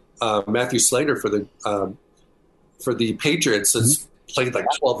Slater, Matthew Slater for the Patriots has played like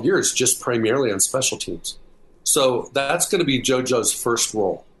 12 years just primarily on special teams. So that's going to be JoJo's first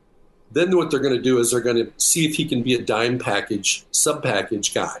role. Then what they're going to do is they're going to see if he can be a dime package,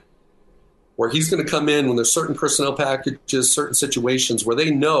 sub-package guy, where he's going to come in when there's certain personnel packages, certain situations where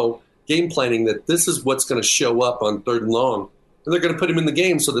they know game planning that this is what's going to show up on 3rd and long. And they're going to put him in the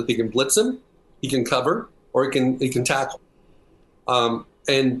game so that they can blitz him, he can cover, or he can tackle.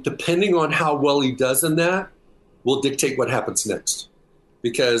 And depending on how well he does in that will dictate what happens next.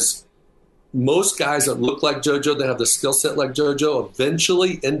 Because most guys that look like JoJo, that have the skill set like JoJo,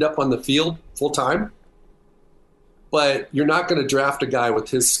 eventually end up on the field full time. But you're not going to draft a guy with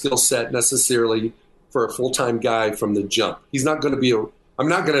his skill set necessarily for a full-time guy from the jump. He's not going to be I'm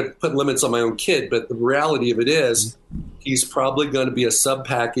not going to put limits on my own kid, but the reality of it is he's probably going to be a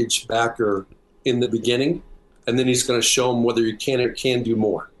sub-package backer in the beginning, and then he's going to show him whether he can or can do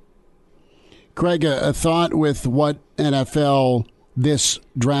more. Craig, a thought with what NFL this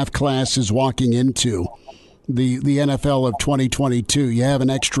draft class is walking into, the NFL of 2022. You have an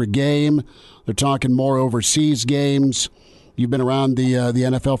extra game. They're talking more overseas games. You've been around the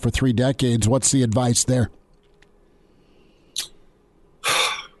NFL for 3 decades. What's the advice there?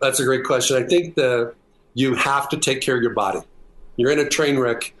 That's a great question. I think you have to take care of your body. You're in a train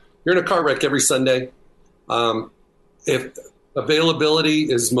wreck. You're in a car wreck every Sunday. If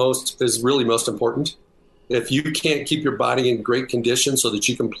availability is really most important. If you can't keep your body in great condition so that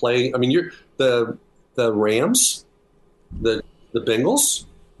you can play, I mean, you're the Rams, the Bengals,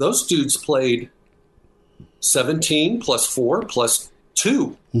 those dudes played 17 plus 4 plus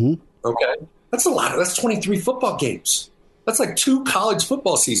 2. Mm-hmm. Okay, that's a lot. That's 23 football games. That's like 2 college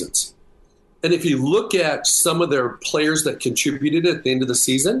football seasons. And if you look at some of their players that contributed at the end of the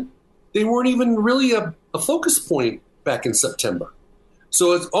season, they weren't even really a focus point back in September.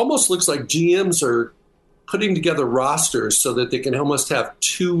 So it almost looks like GMs are putting together rosters so that they can almost have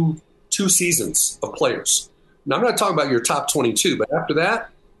two seasons of players. Now, I'm not talking about your top 22, but after that,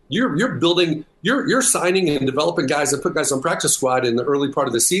 you're building, you're signing and developing guys and put guys on practice squad in the early part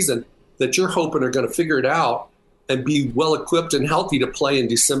of the season that you're hoping are going to figure it out and be well equipped and healthy to play in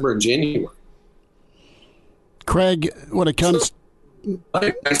December and January. Craig, when it comes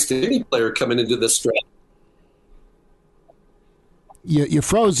to any player coming into this draft. You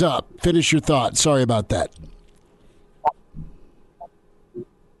froze up. Finish your thought. Sorry about that.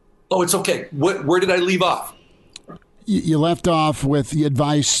 Oh, it's okay. Where did I leave off? You left off with the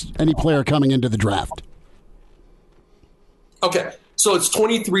advice, any player coming into the draft. Okay, so it's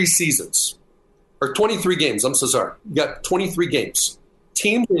 23 seasons, or 23 games. I'm so sorry. You got 23 games.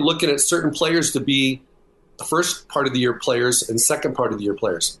 Teams are looking at certain players to be the first part of the year players and second part of the year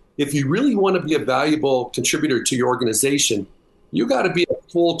players. If you really want to be a valuable contributor to your organization, you got to be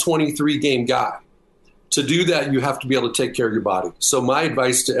a full 23-game guy. To do that, you have to be able to take care of your body. So my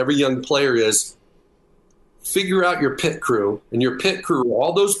advice to every young player is figure out your pit crew, and your pit crew are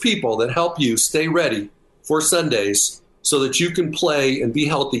all those people that help you stay ready for Sundays so that you can play and be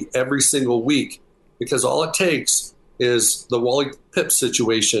healthy every single week, because all it takes is the Wally Pipp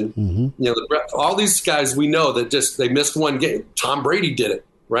situation. Mm-hmm. You know, all these guys we know that just they missed one game. Tom Brady did it.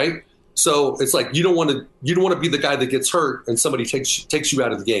 right? So it's like you don't want to be the guy that gets hurt and somebody takes you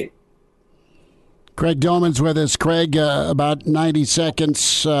out of the game. Craig Doman's with us. Craig, about 90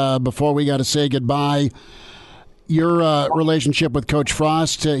 seconds before we got to say goodbye. Your relationship with Coach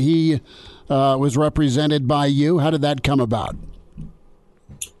Frost, he was represented by you. How did that come about?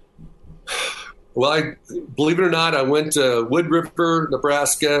 Well, believe it or not, I went to Wood River,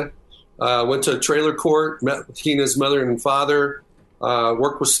 Nebraska. Went to a trailer court, met with Tina's mother and father,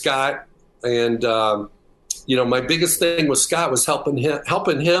 worked with Scott. And, my biggest thing with Scott was helping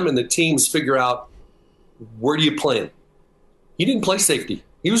him and the teams figure out, where do you play him? He didn't play safety.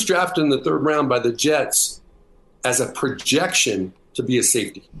 He was drafted in the 3rd round by the Jets as a projection to be a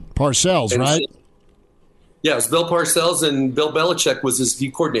safety. Parcells, right? Yeah, it was Bill Parcells, and Bill Belichick was his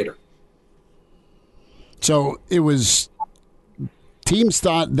D coordinator. So it was teams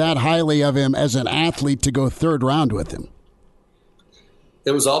thought that highly of him as an athlete to go 3rd round with him.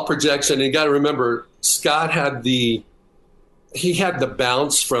 It was all projection. And you got to remember, Scott had the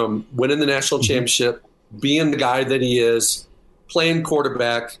bounce from winning the national championship, being the guy that he is, playing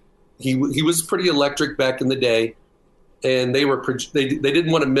quarterback. He was pretty electric back in the day, and they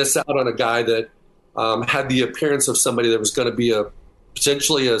didn't want to miss out on a guy that had the appearance of somebody that was going to be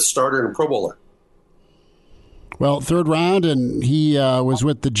potentially a starter and a Pro Bowler. Well, 3rd round, and he was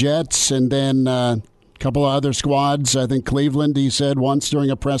with the Jets, and then a couple of other squads. I think Cleveland, he said once during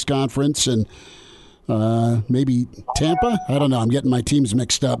a press conference, and maybe Tampa. I don't know. I'm getting my teams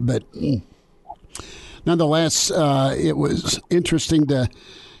mixed up, but nonetheless, it was interesting to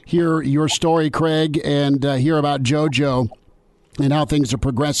hear your story, Craig, and hear about JoJo and how things are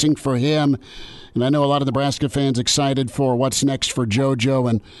progressing for him. And I know a lot of Nebraska fans excited for what's next for JoJo,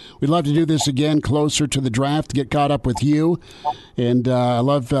 and we'd love to do this again closer to the draft, get caught up with you. And I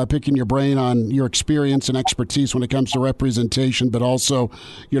love picking your brain on your experience and expertise when it comes to representation, but also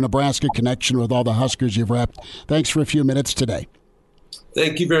your Nebraska connection with all the Huskers you've repped. Thanks for a few minutes today.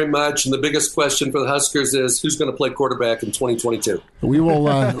 Thank you very much. And the biggest question for the Huskers is, who's going to play quarterback in 2022? We will.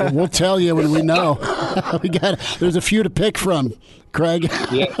 We'll tell you when we know. There's a few to pick from, Craig.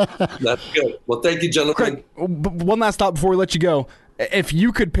 Yeah, that's good. Well, thank you, gentlemen. Craig, one last thought before we let you go. If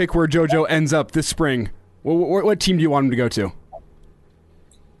you could pick where JoJo ends up this spring, what team do you want him to go to?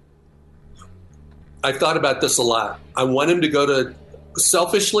 I thought about this a lot. I want him to go to,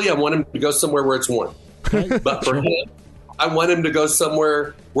 selfishly, I want him to go somewhere where it's warm. But for him, I want him to go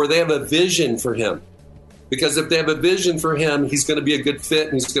somewhere where they have a vision for him. Because if they have a vision for him, he's going to be a good fit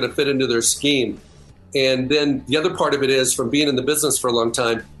and he's going to fit into their scheme. And then the other part of it is, from being in the business for a long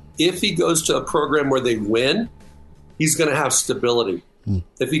time, if he goes to a program where they win, he's going to have stability.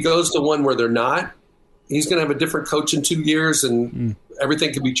 If he goes to one where they're not, he's going to have a different coach in 2 years and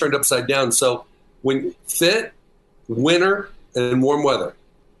everything can be turned upside down. So when fit, winter, and warm weather.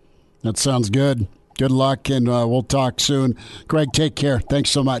 That sounds good. Good luck, and we'll talk soon. Craig, take care.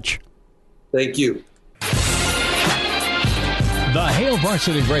 Thanks so much. Thank you. The Hail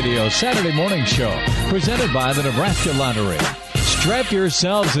Varsity Radio Saturday Morning Show, presented by the Nebraska Lottery. Strap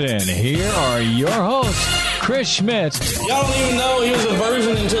yourselves in. Here are your hosts, Chris Schmidt. Y'all don't even know he was a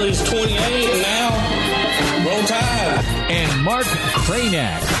virgin until he's 28, and now, roll tide. And Mark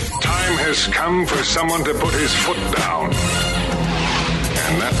Cranack. Time has come for someone to put his foot down.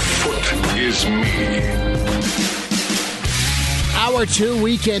 And that foot is me. Hour 2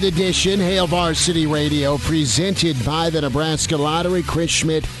 weekend edition, Hail Varsity Radio, presented by the Nebraska Lottery. Chris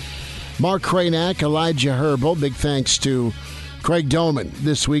Schmidt, Mark Cranack, Elijah Herbel. Big thanks to Craig Doman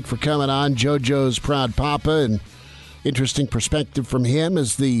this week for coming on. JoJo's proud papa, and interesting perspective from him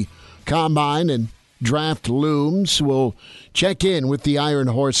as the combine and draft looms. We'll check in with the Iron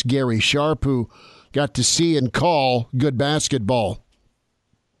Horse Gary Sharp, who got to see and call good basketball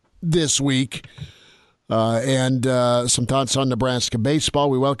this week. And some thoughts on Nebraska baseball.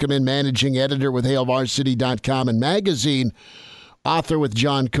 We welcome in managing editor with HailVarsity.com and magazine, author with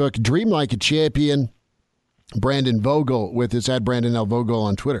John Cook, Dream Like a Champion, Brandon Vogel with his @ Brandon L. Vogel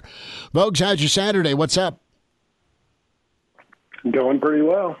on Twitter. Vogues, how's your Saturday? What's up? Going pretty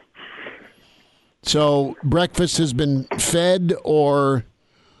well. So breakfast has been fed, or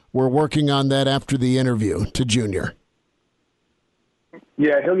we're working on that after the interview to Junior?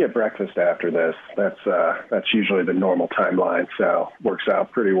 Yeah, he'll get breakfast after this. That's usually the normal timeline, so works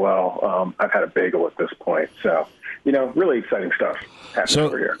out pretty well. I've had a bagel at this point, so really exciting stuff happening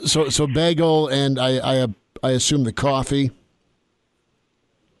over here. So bagel, and I assume the coffee.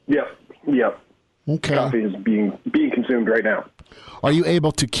 Yep. Okay. Coffee is being consumed right now. Are you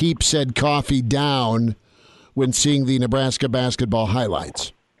able to keep said coffee down when seeing the Nebraska basketball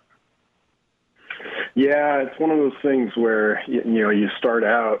highlights? Yeah, it's one of those things where, you start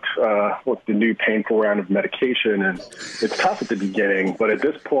out with the new painful round of medication, and it's tough at the beginning. But at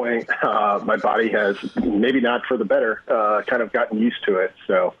this point, my body has, maybe not for the better, kind of gotten used to it.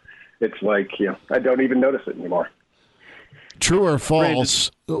 So it's like, I don't even notice it anymore. True or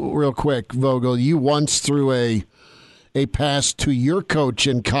false, real quick, Vogel, you once threw a pass to your coach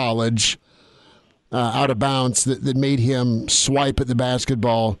in college out of bounds that made him swipe at the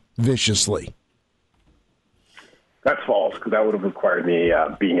basketball viciously. That's false, because that would have required me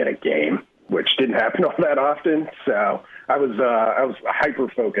being in a game, which didn't happen all that often. So I was hyper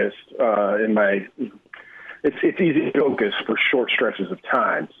focused in my. It's easy to focus for short stretches of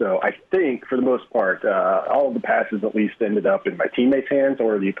time. So I think, for the most part, all of the passes at least ended up in my teammates' hands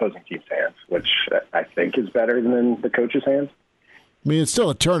or the opposing team's hands, which I think is better than the coach's hands. I mean, it's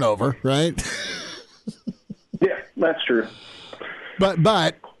still a turnover, right? Yeah, that's true. But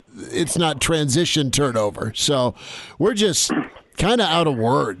it's not transition turnover. So we're just kind of out of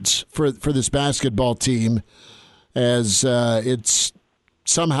words for this basketball team, as it's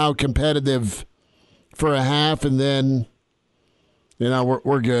somehow competitive for a half, and then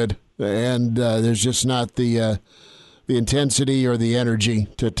we're good, and there's just not the intensity or the energy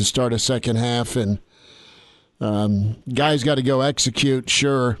to start a second half, and guys got to go execute,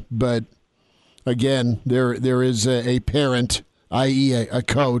 sure, but again, there is a parent, i.e. a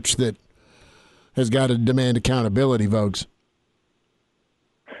coach, that has got to demand accountability, folks.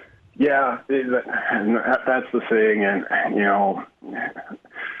 Yeah, that's the thing, and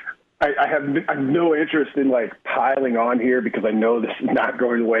I have no interest in piling on here, because I know this is not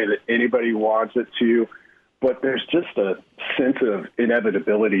going the way that anybody wants it to, but there's just a sense of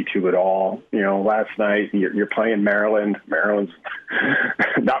inevitability to it all. Last night you're playing Maryland. Maryland's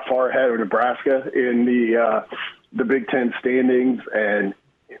not far ahead of Nebraska in the Big Ten standings, and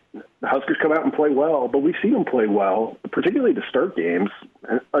the Huskers come out and play well, but we've seen them play well, particularly to start games,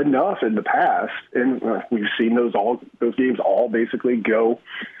 enough in the past, and we've seen those games all basically go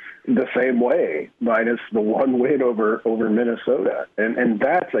the same way, minus the one win over Minnesota. And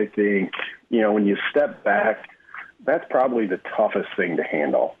that's, I think, when you step back, that's probably the toughest thing to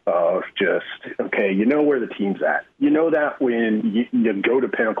handle, of just, okay, where the team's at. That when you go to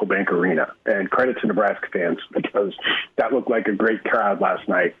Pinnacle Bank Arena, and credit to Nebraska fans, because that looked like a great crowd last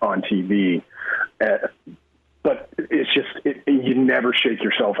night on TV. But it's just, you never shake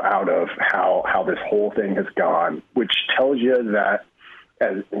yourself out of how this whole thing has gone, which tells you that,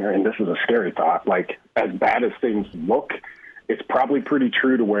 and this is a scary thought, as bad as things look, it's probably pretty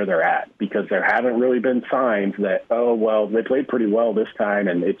true to where they're at, because there haven't really been signs that, they played pretty well this time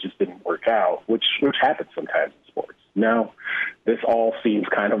and it just didn't work out, which happens sometimes in sports. No, this all seems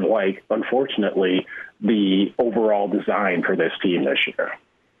kind of like, unfortunately, the overall design for this team this year.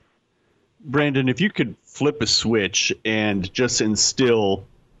 Brandon, if you could flip a switch and just instill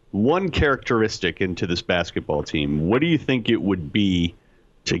one characteristic into this basketball team, what do you think it would be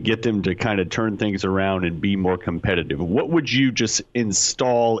to get them to kind of turn things around and be more competitive? What would you just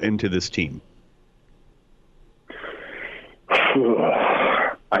install into this team?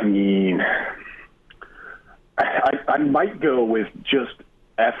 I mean, I might go with just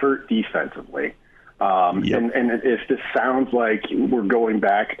effort defensively. And if this sounds like we're going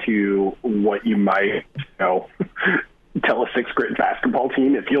back to what you might, tell a sixth grade basketball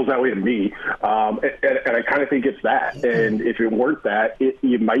team, it feels that way to me. And I kind of think it's that. And if it weren't that,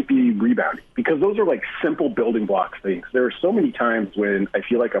 you might be rebounding, because those are simple building blocks things. There are so many times when I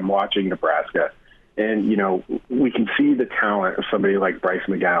feel like I'm watching Nebraska, and, we can see the talent of somebody like Bryce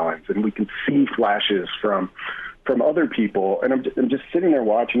McGowan, and we can see flashes from other people, and I'm just sitting there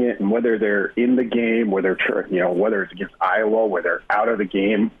watching it, and whether they're in the game, whether it's against Iowa, where they're out of the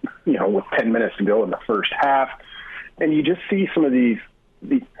game, with 10 minutes to go in the first half, and you just see some of the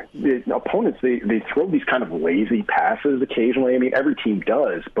opponents, they throw these kind of lazy passes occasionally. I mean, every team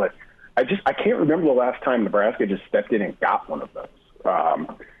does, but I can't remember the last time Nebraska just stepped in and got one of those.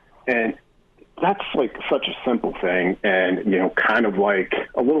 And that's such a simple thing, and kind of like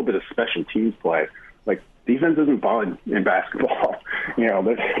a little bit of special teams play. Defense isn't fun in basketball.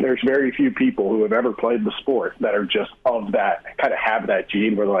 There's very few people who have ever played the sport that are just of that, kind of have that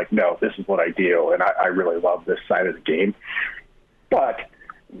gene where they're like, no, this is what I do, and I really love this side of the game. But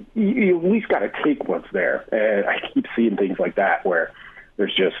you at least got to take what's there. And I keep seeing things like that where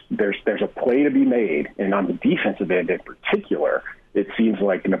there's a play to be made, and on the defensive end in particular, it seems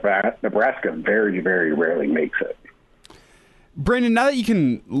like Nebraska very, very rarely makes it. Brandon, now that you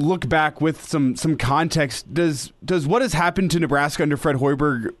can look back with some context, does what has happened to Nebraska under Fred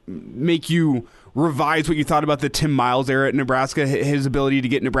Hoiberg make you revise what you thought about the Tim Miles era at Nebraska, his ability to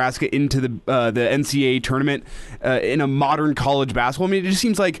get Nebraska into the NCAA tournament in a modern college basketball? I mean, it just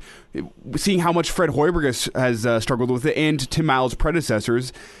seems like, seeing how much Fred Hoiberg has struggled with it and Tim Miles'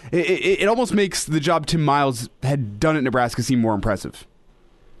 predecessors, it almost makes the job Tim Miles had done at Nebraska seem more impressive.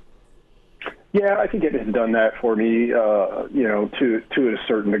 Yeah, I think it has done that for me, to a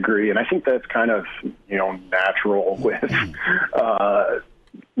certain degree. And I think that's kind of, natural with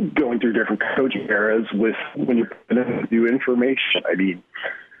going through different coaching eras with when you're putting in new information. I mean,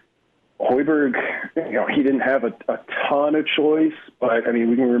 Hoiberg, he didn't have a ton of choice, but I mean,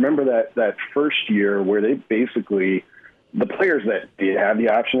 we can remember that first year where they basically, the players that did have the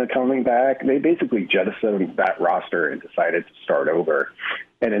option of coming back, they basically jettisoned that roster and decided to start over.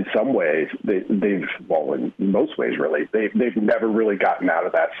 And in some ways, in most ways, really, they've never really gotten out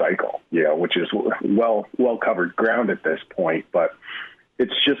of that cycle, which is well covered ground at this point. But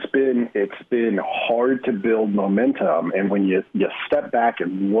it's been hard to build momentum. And when you step back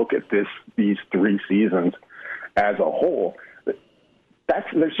and look at these 3 seasons as a whole,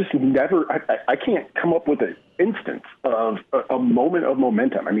 there's just never, I can't come up with an instance of a moment of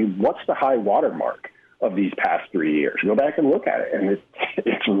momentum. I mean, what's the high water mark of these past 3 years? Go back and look at it, and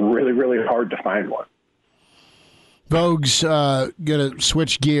it's really, really hard to find one. Vogue's going to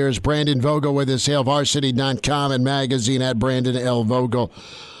switch gears. Brandon Vogel with us, HailVarsity.com and magazine at Brandon L. Vogel.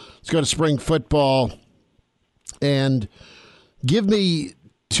 Let's go to spring football and give me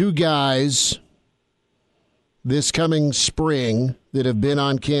 2 guys this coming spring that have been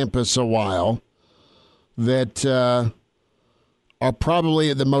on campus a while that are probably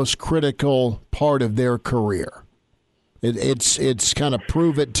at the most critical part of their career. It's kind of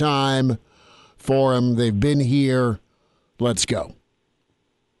prove it time for them. They've been here. Let's go.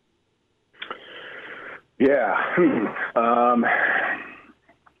 Yeah.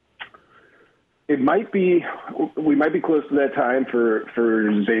 We might be close to that time for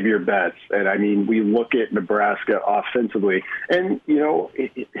Xavier Betts. And I mean, we look at Nebraska offensively and,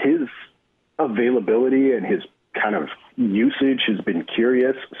 his availability and his kind of usage has been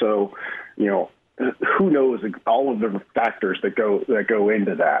curious. So, who knows all of the factors that go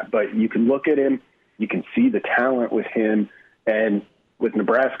into that, but you can look at him, you can see the talent with him, and with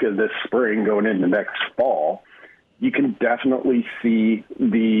Nebraska this spring going into next fall, you can definitely see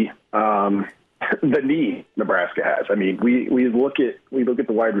the need Nebraska has. I mean, we look at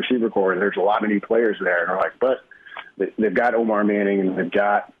the wide receiver core, and there's a lot of new players there, and we're like, but they've got Omar Manning and they've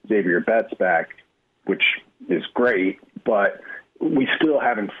got Xavier Betts back, which is great, but we still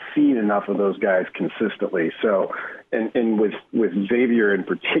haven't seen enough of those guys consistently. So, and with Xavier in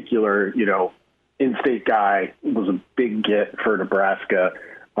particular, in-state guy was a big get for Nebraska.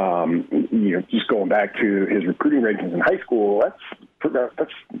 Just going back to his recruiting rankings in high school, that's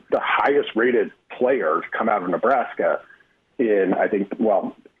the highest rated player to come out of Nebraska in, I think,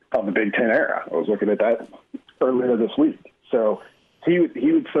 of the Big Ten era. I was looking at that earlier this week. So he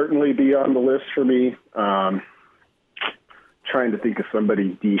would certainly be on the list for me. Trying to think of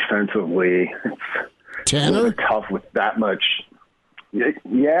somebody defensively. It's really tough with that much.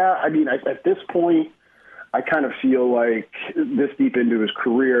 Yeah, I mean, at this point, I kind of feel like this deep into his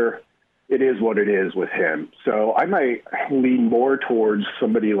career, it is what it is with him. So I might lean more towards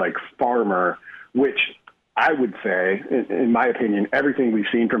somebody like Farmer, which I would say, in my opinion, everything we've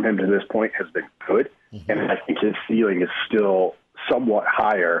seen from him to this point has been good. Mm-hmm. And I think his ceiling is still somewhat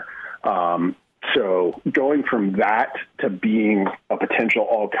higher. So going from that to being a potential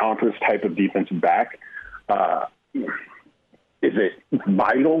all-conference type of defensive back, is it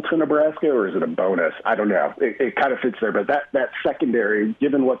vital to Nebraska or is it a bonus? I don't know. It kind of fits there, but that secondary,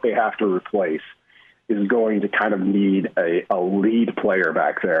 given what they have to replace, is going to kind of need a lead player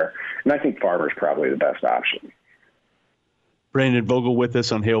back there. And I think Farmer's probably the best option. Brandon Vogel with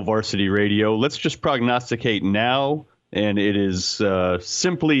us on Hail Varsity Radio. Let's just prognosticate now, and it is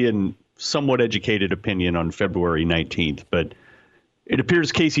simply an somewhat educated opinion on February 19th, but it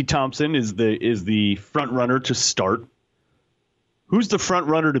appears Casey Thompson is the front runner to start. Who's the front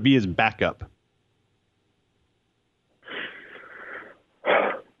runner to be his backup?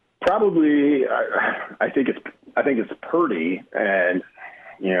 Probably, I think it's Purdy, and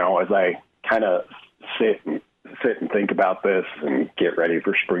as I kind of sit and think about this and get ready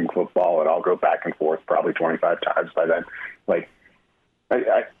for spring football, and I'll go back and forth probably 25 times by then. Like,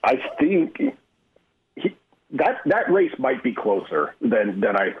 I think that race might be closer than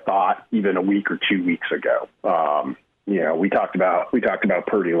I thought even a week or 2 weeks ago. We talked about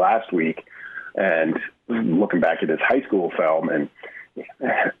Purdy last week. And looking back at his high school film, and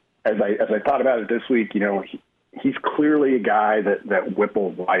as I thought about it this week, he's clearly a guy that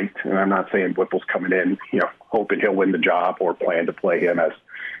Whipple liked. And I'm not saying Whipple's coming in, hoping he'll win the job or plan to play him as,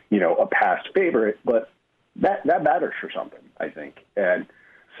 a past favorite, but that matters for something, I think. And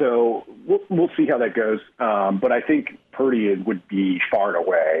so we'll see how that goes. But I think Purdy would be far and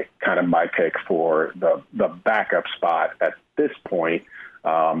away kind of my pick for the backup spot at this point.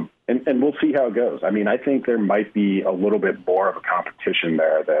 And we'll see how it goes. I mean, I think there might be a little bit more of a competition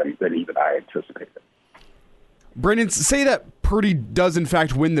there than even I anticipated. Brendan, say that Purdy does in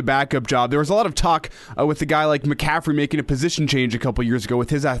fact win the backup job. There was a lot of talk with a guy like McCaffrey making a position change a couple years ago with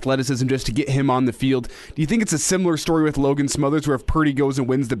his athleticism just to get him on the field. Do you think it's a similar story with Logan Smothers, where if Purdy goes and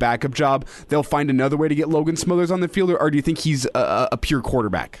wins the backup job, they'll find another way to get Logan Smothers on the field, or do you think he's a pure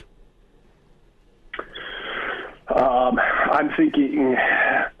quarterback? I'm thinking,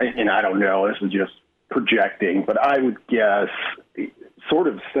 and I don't know, this is just projecting, but I would guess sort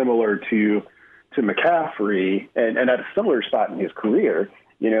of similar to McCaffrey and at a similar spot in his career.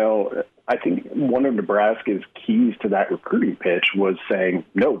 I think one of Nebraska's keys to that recruiting pitch was saying,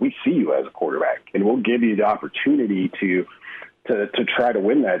 no, we see you as a quarterback and we'll give you the opportunity to try to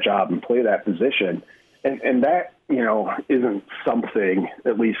win that job and play that position. And that, isn't something,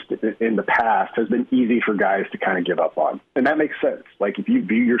 at least in the past, has been easy for guys to kind of give up on. And that makes sense. Like, if you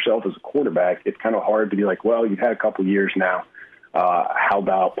view yourself as a quarterback, it's kind of hard to be like, well, you've had a couple years now. How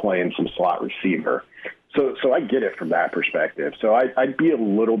about playing some slot receiver? So I get it from that perspective. So I'd be a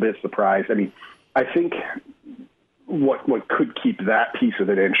little bit surprised. I mean, I think what could keep that piece of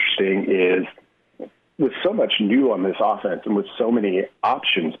it interesting is, with so much new on this offense and with so many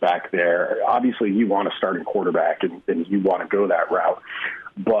options back there, obviously you want a starting quarterback and you want to go that route.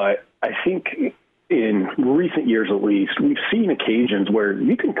 But I think in recent years, at least, we've seen occasions where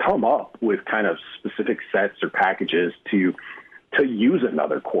you can come up with kind of specific sets or packages to use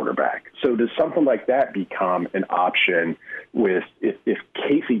another quarterback. So does something like that become an option with if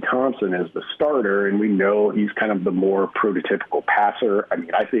Casey Thompson is the starter and we know he's kind of the more prototypical passer? I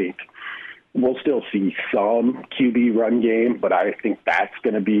mean, I think we'll still see some QB run game, but I think that's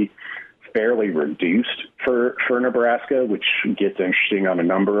going to be fairly reduced for Nebraska, which gets interesting on a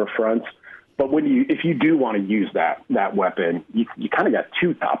number of fronts. But if you do want to use that weapon, you kind of got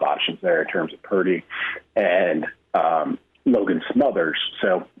two top options there in terms of Purdy and Logan Smothers.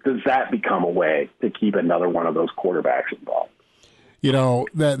 So does that become a way to keep another one of those quarterbacks involved?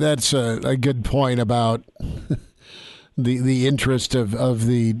 That's a good point about the interest of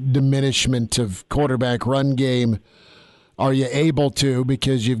the diminishment of quarterback run game. Are you able to,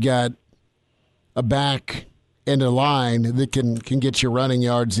 because you've got a back and a line that can get you running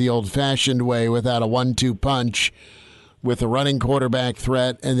yards the old-fashioned way without a 1-2 punch with a running quarterback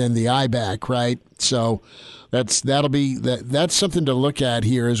threat and then the I-back, right? So that's something to look at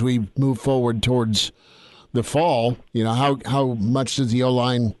here as we move forward towards the fall. How much does the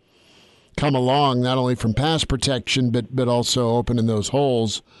O-line come along, not only from pass protection, but also opening those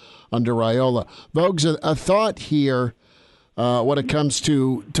holes under Raiola. Vogues, a thought here when it comes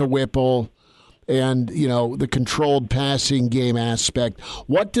to Whipple and, the controlled passing game aspect.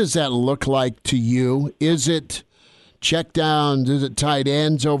 What does that look like to you? Is it check downs? Is it tight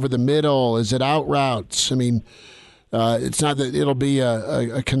ends over the middle? Is it out routes? I mean, it's not that it'll be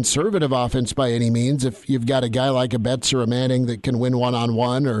a conservative offense by any means. If you've got a guy like a Betts or a Manning that can win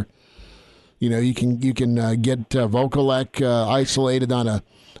one-on-one, or you can get Vokolek isolated on a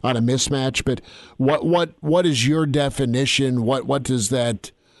mismatch. But what is your definition? What does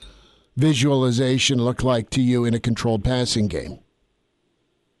that visualization look like to you in a controlled passing game?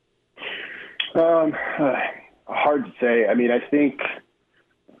 Hard to say. I mean, I think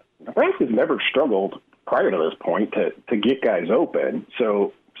Nebraska's never struggled prior to this point to get guys open.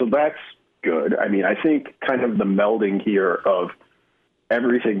 So that's good. I mean, I think kind of the melding here of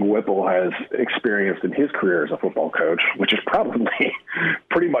everything Whipple has experienced in his career as a football coach, which is probably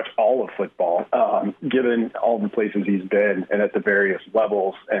pretty much all of football, given all the places he's been and at the various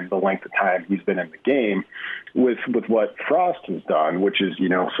levels and the length of time he's been in the game, with what Frost has done, which is,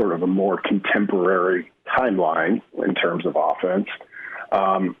 sort of a more contemporary timeline in terms of offense.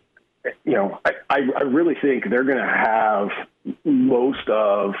 I really think they're going to have most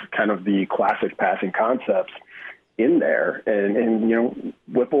of kind of the classic passing concepts in there. And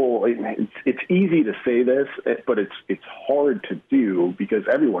Whipple, it's easy to say this, but it's hard to do because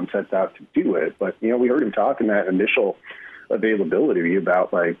everyone sets out to do it. But, we heard him talk in that initial availability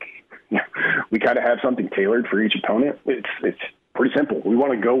about we kind of have something tailored for each opponent. It's pretty simple. We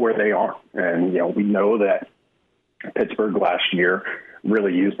want to go where they are. And, we know that Pittsburgh last year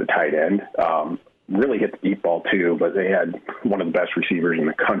really used the tight end. Really hit the deep ball too, but they had one of the best receivers in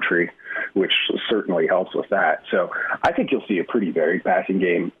the country, which certainly helps with that. So I think you'll see a pretty varied passing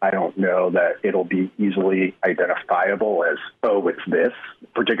game. I don't know that it'll be easily identifiable as, oh, it's this,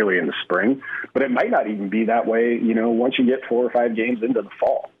 particularly in the spring, but it might not even be that way, once you get 4 or 5 games into the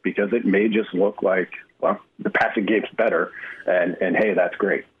fall, because it may just look like, well, the passing game's better, and hey, that's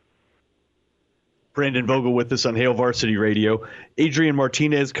great. Brandon Vogel with us on Hail Varsity Radio. Adrian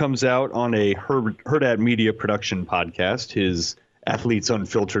Martinez comes out on a Hurrdat Media production podcast, his Athletes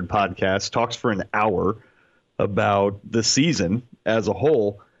Unfiltered podcast, talks for an hour about the season as a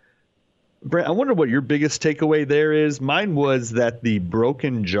whole. Brent, I wonder what your biggest takeaway there is. Mine was that the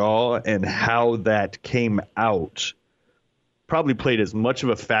broken jaw and how that came out probably played as much of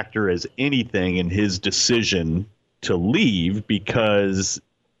a factor as anything in his decision to leave, because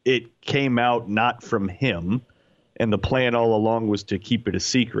it came out not from him, and the plan all along was to keep it a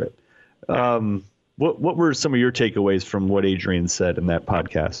secret. What were some of your takeaways from what Adrian said in that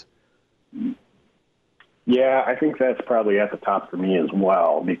podcast? Yeah, I think that's probably at the top for me as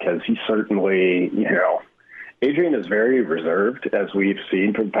well, because he certainly, Adrian is very reserved, as we've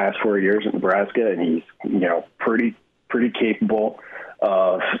seen for the past 4 years at Nebraska, and he's, pretty capable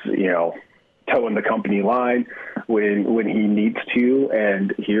of, towing the company line when he needs to.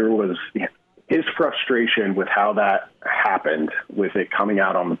 And here was his frustration with how that happened, with it coming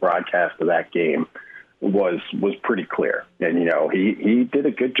out on the broadcast of that game, was pretty clear. And, he did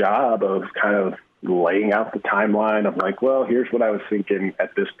a good job of kind of laying out the timeline of like, well, here's what I was thinking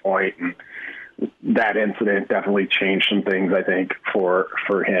at this point. And that incident definitely changed some things, I think, for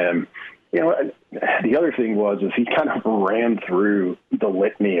him. The other thing is he kind of ran through the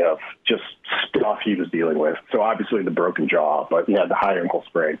litany of just stuff he was dealing with. So obviously the broken jaw, but he had the high ankle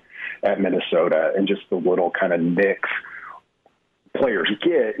sprain at Minnesota, and just the little kind of nicks players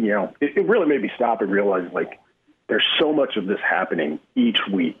get. It really made me stop and realize, like, there's so much of this happening each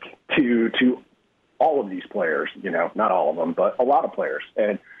week to all of these players, not all of them, but a lot of players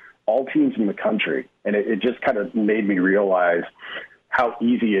and all teams in the country. And it just kind of made me realize how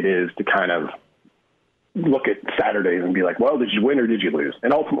easy it is to kind of look at Saturdays and be like, well, did you win or did you lose?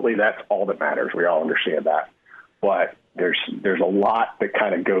 And ultimately that's all that matters. We all understand that. But there's a lot that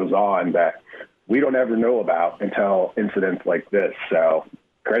kind of goes on that we don't ever know about until incidents like this. So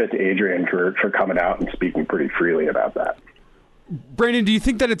credit to Adrian for coming out and speaking pretty freely about that. Brandon, do you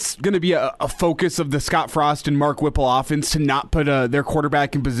think that it's going to be a focus of the Scott Frost and Mark Whipple offense to not put their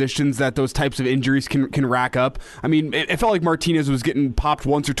quarterback in positions that those types of injuries can rack up? I mean, it felt like Martinez was getting popped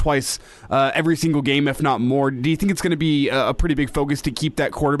once or twice every single game, if not more. Do you think it's going to be a pretty big focus to keep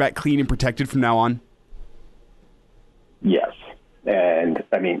that quarterback clean and protected from now on? Yes. And,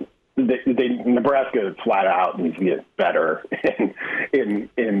 I mean, Nebraska flat out needs to get better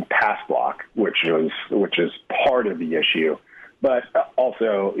in pass block, which is part of the issue. But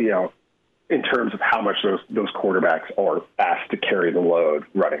also, in terms of how much those quarterbacks are asked to carry the load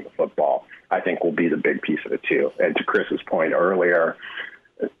running the football, I think will be the big piece of it too. And to Chris's point earlier,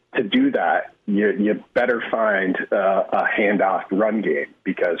 to do that, you better find a handoff run game,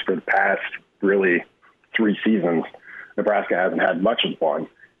 because for the past really 3 seasons, Nebraska hasn't had much of one.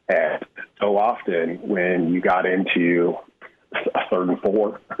 And so often when you got into a 3rd and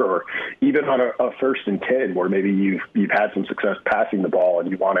 4, or even on a 1st and 10, where maybe you've had some success passing the ball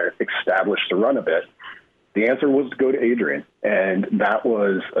and you want to establish the run a bit, the answer was to go to Adrian. And that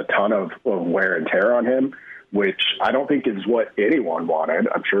was a ton of wear and tear on him, which I don't think is what anyone wanted.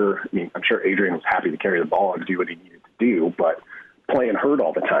 I'm sure Adrian was happy to carry the ball and do what he needed to do, but playing hurt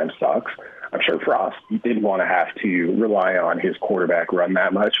all the time sucks. I'm sure Frost didn't want to have to rely on his quarterback run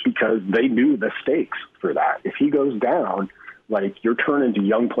that much, because they knew the stakes for that. If he goes down, like, you're turning to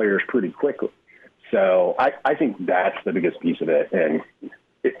young players pretty quickly. So I think that's the biggest piece of it. And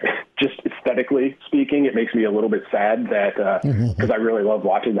just aesthetically speaking, it makes me a little bit sad that because I really love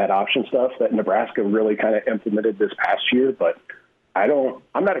watching that option stuff that Nebraska really kind of implemented this past year. But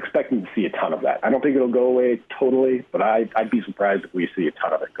I'm not expecting to see a ton of that. I don't think it'll go away totally, but I'd be surprised if we see a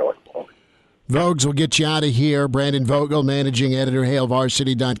ton of it going forward. Vogues will get you out of here. Brandon Vogel, managing editor,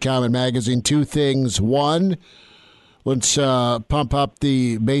 HailVarsity.com and magazine. 2 things. 1, let's pump up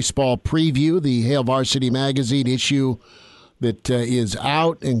the baseball preview, the Hail Varsity magazine issue that is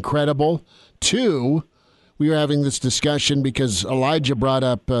out. Incredible. 2, we were having this discussion because Elijah brought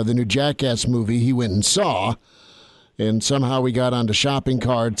up the new Jackass movie he went and saw, and somehow we got onto shopping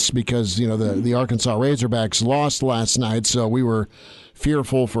carts because, the Arkansas Razorbacks lost last night, so we were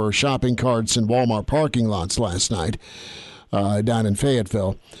fearful for shopping carts in Walmart parking lots last night down in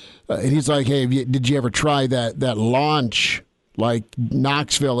Fayetteville. And he's like, hey, did you ever try that launch like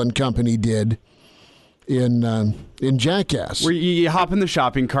Knoxville and company did in Jackass. Where you hop in the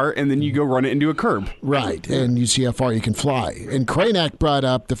shopping cart and then you go run it into a curb. Right, and you see how far you can fly. And Cranack brought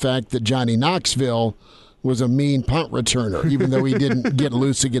up the fact that Johnny Knoxville was a mean punt returner, even though he didn't get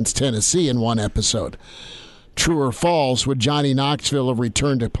loose against Tennessee in one episode. True or false, would Johnny Knoxville have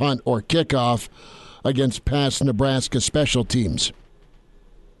returned a punt or kickoff against past Nebraska special teams?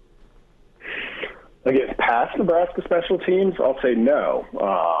 Against past Nebraska special teams, I'll say no.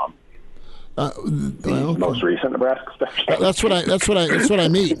 Most recent Nebraska special teams. That's what I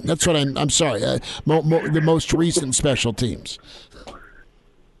mean. That's what I'm sorry. The most recent special teams.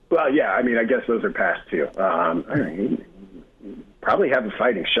 Well, yeah. I mean, I guess those are past too. Probably have a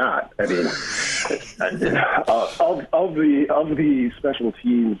fighting shot. I mean, of the special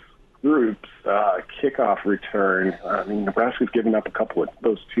teams groups, kickoff return. I mean, Nebraska's given up a couple of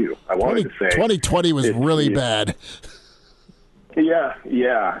those too. I wanted to say 2020 was really bad. Yeah.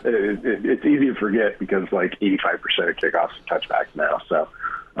 It's easy to forget because like 85% of kickoffs are touchbacks now. So,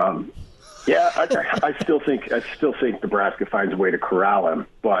 I still think Nebraska finds a way to corral him,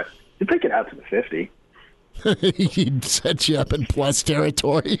 but if they get out to the 50. He'd set you up in plus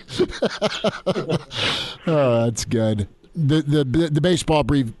territory. Oh, that's good. The baseball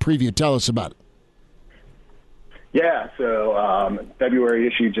preview. Tell us about it. Yeah, so February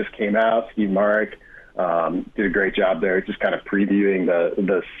issue just came out. Steve Marek did a great job there, just kind of previewing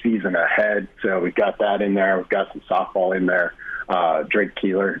the season ahead. So we've got that in there. We've got some softball in there. Drake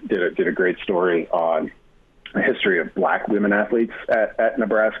Keeler did a great story on the history of black women athletes at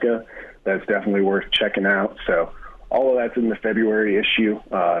Nebraska. That's definitely worth checking out. So all of that's in the February issue.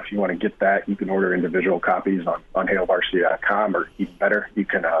 If you want to get that, you can order individual copies on HailVarsity.com, or even better, you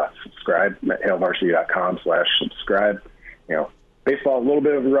can subscribe at HailVarsity.com/subscribe. You know, baseball, a little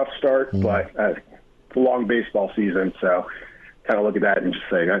bit of a rough start, but it's a long baseball season, so kind of look at that and just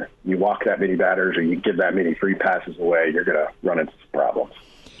say, you walk that many batters or you give that many free passes away, you're going to run into some problems.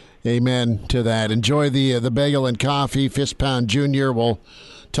 Amen to that. Enjoy the bagel and coffee. Fist Pound Jr. We'll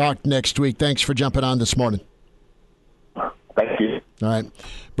talk next week. Thanks for jumping on this morning. Thank you. All right.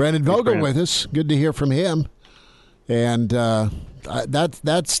 Brandon Vogel with us. Good to hear from him. And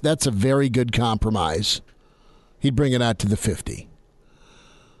that's a very good compromise. He'd bring it out to the 50.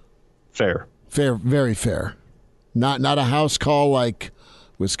 Fair, very fair. Not a house call like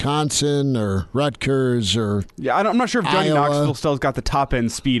Wisconsin or Rutgers or I'm not sure if Johnny Iowa. Knoxville still's got the top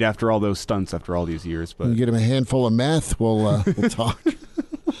end speed after all those stunts after all these years. But you get him a handful of meth, we'll talk.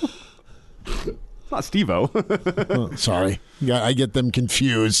 It's not Steve-O. Oh, sorry, I get them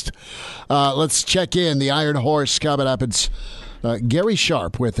confused. Let's check in. The Iron Horse coming up. It's Gary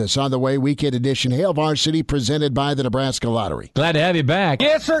Sharp with us on the way. Weekend edition. Hail Varsity presented by the Nebraska Lottery. Glad to have you back.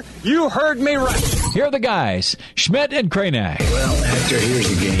 Yes, sir. You heard me right. Here are the guys, Schmidt and Cranack. Well, Hector, here's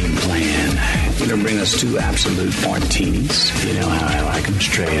the game plan. You're going to bring us 2 absolute martinis. You know how I like them,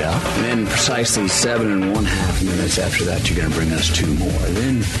 straight up. And then precisely 7.5 minutes after that, you're going to bring us 2 more.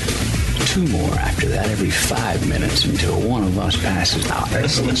 Then 2 more after that every 5 minutes until one of us passes out.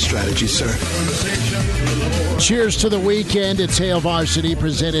 Excellent strategy, sir. Cheers to the weekend. It's Hail Varsity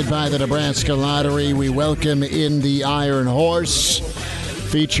presented by the Nebraska Lottery. We welcome in the Iron Horse,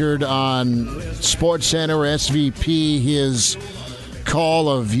 featured on SportsCenter, SVP, his call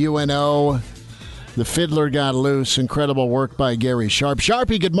of UNO. The fiddler got loose. Incredible work by Gary Sharp.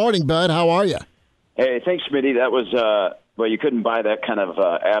 Sharpie, good morning, bud. How are you? Hey, thanks, Smitty. That was, you couldn't buy that kind of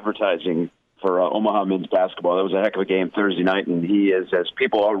advertising for Omaha men's basketball. That was a heck of a game Thursday night, and he is, as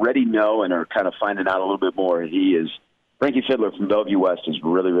people already know and are kind of finding out a little bit more, Frankie Fiddler from Bellevue West is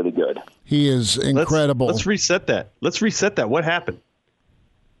really, really good. He is incredible. Let's reset that. What happened?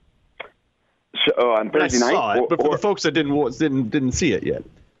 So on Thursday night, saw it, but for the folks that didn't see it yet.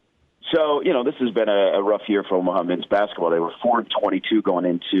 So this has been a rough year for Omaha men's basketball. They were 4-22 going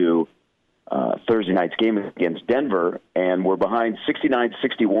into Thursday night's game against Denver, and we're behind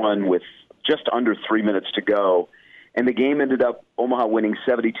 69-61 with just under 3 minutes to go. And the game ended up Omaha winning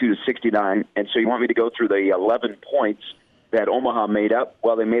 72-69. And so you want me to go through the 11 points that Omaha made up?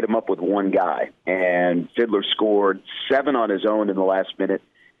 Well, they made them up with one guy. And Fiddler scored 7 on his own in the last minute,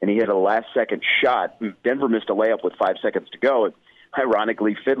 and he hit a last-second shot. Denver missed a layup with 5 seconds to go. And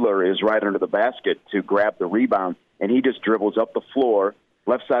ironically, Fiddler is right under the basket to grab the rebound, and he just dribbles up the floor,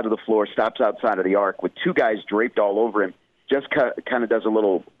 left side of the floor, stops outside of the arc with 2 guys draped all over him, just kind of does a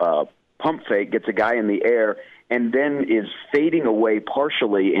little pump fake, gets a guy in the air, and then is fading away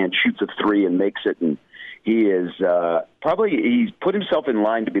partially and shoots a 3 and makes it. And he is he's put himself in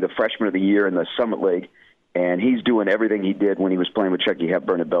line to be the freshman of the year in the Summit League, and he's doing everything he did when he was playing with Chucky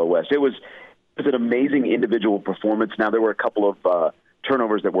Hepburn at Bell West. It was was an amazing individual performance. Now, there were a couple of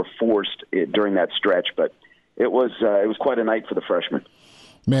turnovers that were forced during that stretch, but it was quite a night for the freshmen.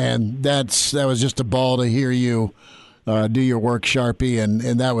 Man, that was just a ball to hear you do your work, Sharpie,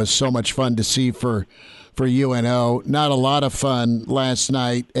 and that was so much fun to see for UNO. Not a lot of fun last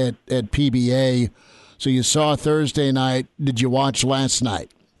night at PBA. So you saw Thursday night. Did you watch last night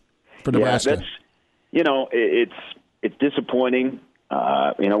for Nebraska? Yeah, it's disappointing.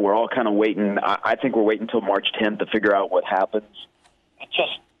 We're all kind of waiting. I think we're waiting until March 10th to figure out what happens.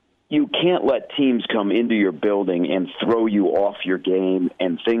 You can't let teams come into your building and throw you off your game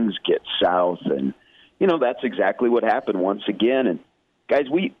and things get south. And, that's exactly what happened once again. And, guys,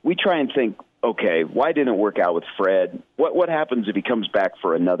 we try and think, okay, why didn't it work out with Fred? What happens if he comes back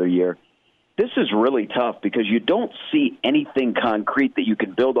for another year? This is really tough because you don't see anything concrete that you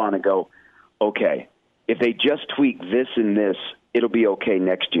can build on and go, okay, if they just tweak this and this, it'll be okay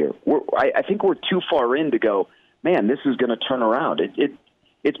next year. I think we're too far in to go, man, this is going to turn around.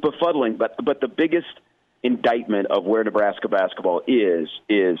 It's befuddling, but the biggest indictment of where Nebraska basketball is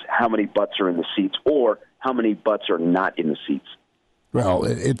how many butts are in the seats or how many butts are not in the seats. Well,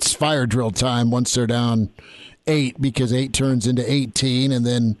 it's fire drill time once they're down 8 because 8 turns into 18, and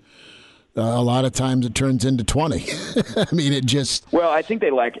then a lot of times it turns into 20. I mean, it just... Well, I think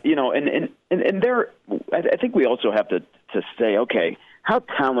they lack, and they're... I think we also have to say, okay, how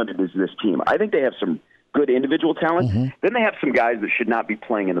talented is this team? I think they have some good individual talent. Mm-hmm. Then they have some guys that should not be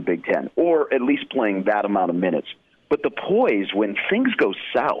playing in the Big Ten, or at least playing that amount of minutes. But the poise, when things go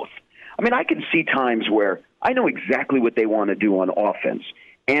south, I mean, I can see times where I know exactly what they want to do on offense,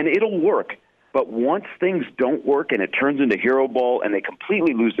 and it'll work. But once things don't work and it turns into hero ball and they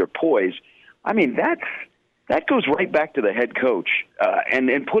completely lose their poise, I mean, that goes right back to the head coach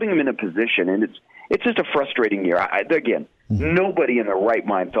and putting them in a position. And it's just a frustrating year. Again, nobody in their right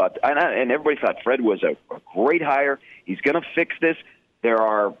mind thought, and everybody thought Fred was a great hire. He's going to fix this. There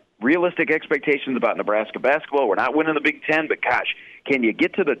are realistic expectations about Nebraska basketball. We're not winning the Big Ten, but gosh, can you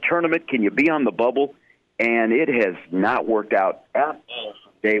get to the tournament? Can you be on the bubble? And it has not worked out at all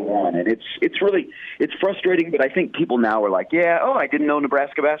from day one. And it's frustrating, but I think people now are like, I didn't know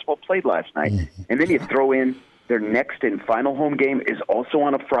Nebraska basketball played last night. And then you throw in their next and final home game is also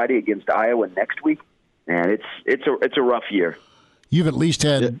on a Friday against Iowa next week. And it's a rough year. You've at least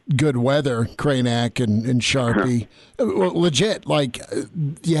had good weather, Kranak and Sharpie. Well, legit,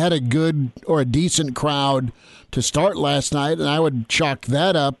 you had a good or a decent crowd to start last night, and I would chalk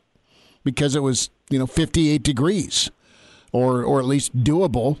that up because it was 58 degrees, or at least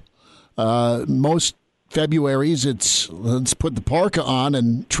doable. Most Februaries, let's put the parka on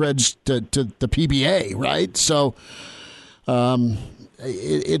and treads to the PBA, right? So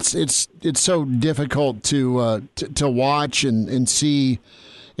it's so difficult to watch and see,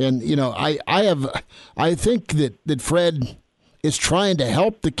 and I think that Fred is trying to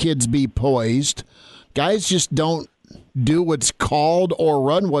help the kids be poised. Guys just don't do what's called or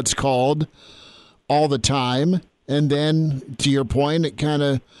run what's called all the time, and then to your point, it kind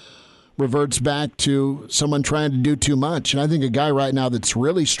of reverts back to someone trying to do too much. And I think a guy right now that's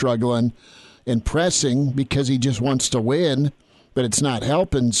really struggling and pressing because he just wants to win, but it's not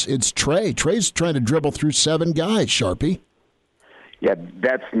helping, it's Trey. Trey's trying to dribble through 7 guys, Sharpie. Yeah,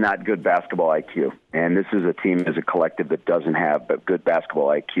 that's not good basketball IQ. And this is a team as a collective that doesn't have good basketball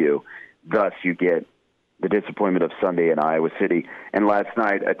IQ. Thus, you get the disappointment of Sunday in Iowa City. And last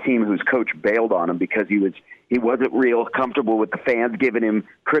night, a team whose coach bailed on him because he wasn't real comfortable with the fans giving him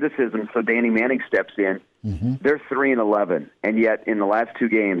criticism, so Danny Manning steps in. Mm-hmm. They're 3-11, and yet in the last 2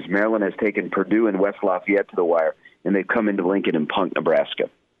 games, Maryland has taken Purdue and West Lafayette to the wire, and they've come into Lincoln and punked Nebraska.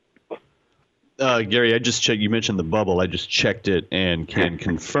 Gary, I just checked. You mentioned the bubble. I just checked it and can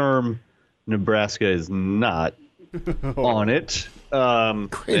confirm Nebraska is not on it. And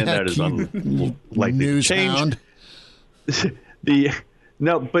that is unlikely to change.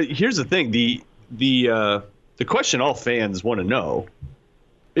 But here's the thing. The question all fans want to know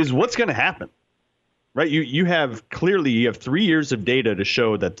is what's going to happen, right? You have 3 years of data to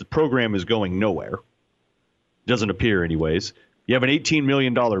show that the program is going nowhere. Doesn't appear anyways. You have an $18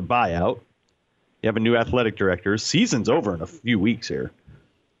 million buyout. You have a new athletic director. Season's over in a few weeks here.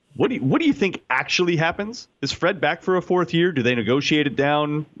 What do you think actually happens? Is Fred back for a 4th year? Do they negotiate it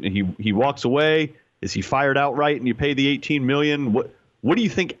down? He walks away. Is he fired outright and you pay the $18 million? What do you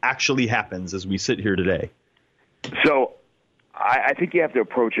think actually happens as we sit here today? So I think you have to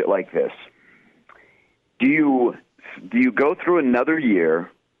approach it like this. Do you go through another year,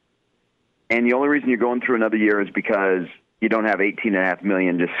 and the only reason you're going through another year is because you don't have $18.5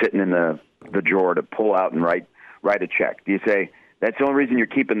 million just sitting in the drawer to pull out and write a check? Do you say, that's the only reason you're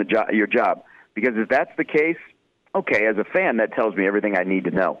keeping your job? Because if that's the case, okay, as a fan, that tells me everything I need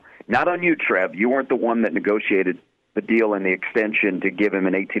to know. Not on you, Trev. You weren't the one that negotiated the deal and the extension to give him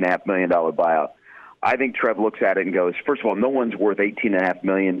an $18.5 million buyout. I think Trev looks at it and goes, first of all, no one's worth $18.5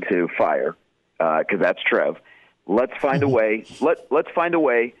 million to fire, because that's Trev. Let's find a way. Let's find a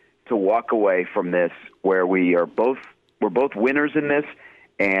way to walk away from this where we're both winners in this,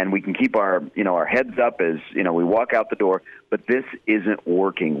 and we can keep our heads up as we walk out the door. But this isn't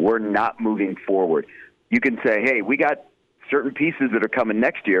working. We're not moving forward. You can say, hey, we got certain pieces that are coming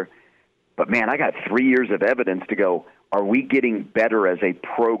next year, but man, I got 3 years of evidence to go, are we getting better as a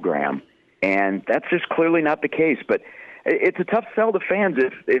program? And that's just clearly not the case. But it's a tough sell to fans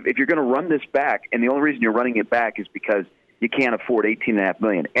if you're going to run this back, and the only reason you're running it back is because you can't afford $18.5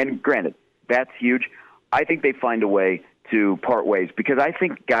 million. And granted, that's huge. I think they find a way to part ways, because I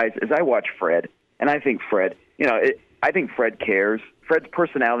think, guys, as I watch Fred, and I think Fred, I think Fred cares. Fred's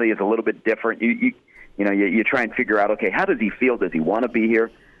personality is a little bit different. You try and figure out, okay, how does he feel? Does he want to be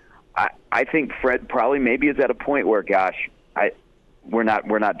here? I think Fred probably maybe is at a point where, gosh, we're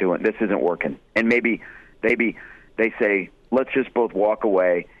not doing this. Isn't working, and maybe they say, let's just both walk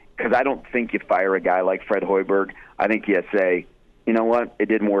away, because I don't think you fire a guy like Fred Hoiberg. I think you say, you know what, it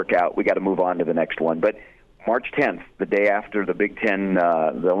didn't work out. We got to move on to the next one. But March 10th, the day after the Big Ten,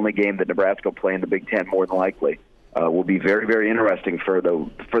 the only game that Nebraska will play in the Big Ten, more than likely, will be very, very interesting for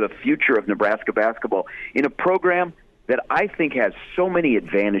the future of Nebraska basketball in a program that I think has so many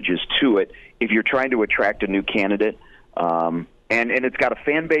advantages to it if you're trying to attract a new candidate. And it's got a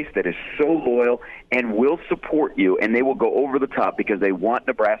fan base that is so loyal and will support you, and they will go over the top because they want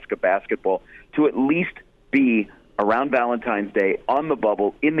Nebraska basketball to at least be around Valentine's Day on the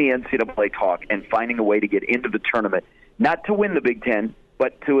bubble in the NCAA talk and finding a way to get into the tournament, not to win the Big Ten,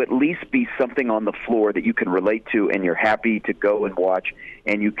 but to at least be something on the floor that you can relate to and you're happy to go and watch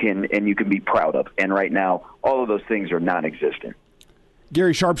and you can be proud of. And right now, all of those things are non-existent.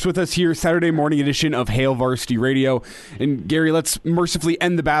 Gary Sharp's with us here, Saturday morning edition of Hail Varsity Radio. And Gary, let's mercifully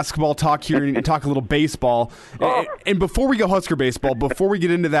end the basketball talk here and talk a little baseball. And before we go Husker baseball, before we get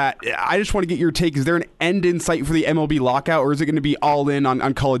into that, I just want to get your take. Is there an end in sight for the MLB lockout, or is it going to be all in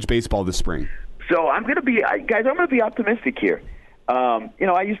on college baseball this spring? So I'm going to be optimistic here.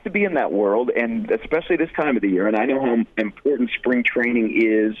 I used to be in that world, and especially this time of the year, and I know how important spring training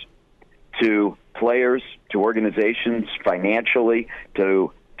is to players, to organizations, financially,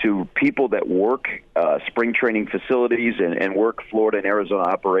 to people that work spring training facilities and work Florida and Arizona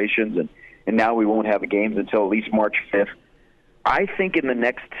operations, and now we won't have games until at least March 5th. I think in the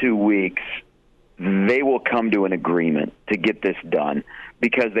next 2 weeks they will come to an agreement to get this done,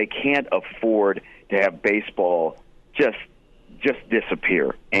 because they can't afford to have baseball just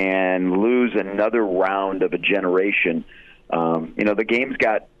disappear and lose another round of a generation. The game's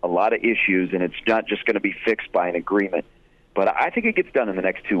got a lot of issues, and it's not just going to be fixed by an agreement. But I think it gets done in the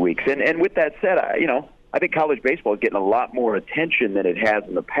next 2 weeks. And with that said, I think college baseball is getting a lot more attention than it has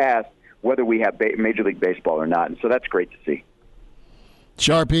in the past, whether we have Major League Baseball or not. And so that's great to see.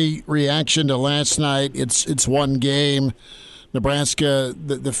 Sharpie, reaction to last night. It's one game. Nebraska,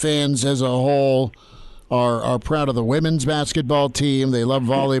 the fans as a whole are proud of the women's basketball team. They love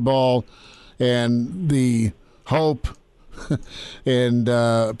volleyball, and the hope and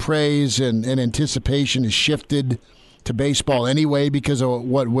praise and anticipation has shifted to baseball anyway because of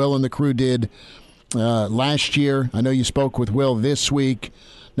what Will and the crew did last year. I know you spoke with Will this week.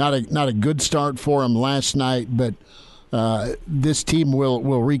 Not a good start for him last night, but this team will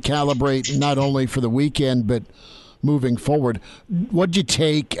recalibrate not only for the weekend but moving forward. What'd you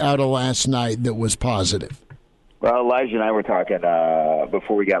take out of last night that was positive? Well, Elijah and I were talking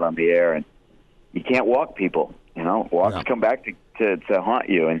before we got on the air, and you can't walk people. Walks come back to haunt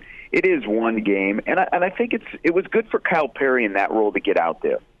you, and it is one game. And I think it was good for Kyle Perry in that role to get out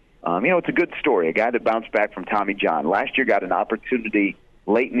there. It's a good story. A guy that bounced back from Tommy John last year got an opportunity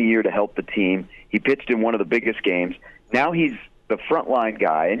late in the year to help the team. He pitched in one of the biggest games. Now he's the frontline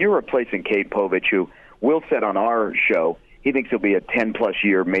guy, and you're replacing Cade Povich, who Will said on our show he thinks he'll be a 10-plus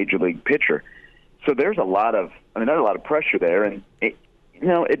year major league pitcher. So there's a lot of pressure there, and it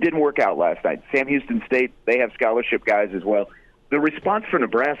didn't work out last night. Sam Houston State, they have scholarship guys as well. The response for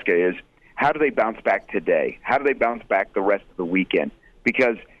Nebraska is, how do they bounce back today? How do they bounce back the rest of the weekend?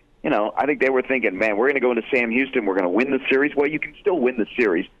 Because, I think they were thinking, man, we're going to go into Sam Houston, we're going to win the series. Well, you can still win the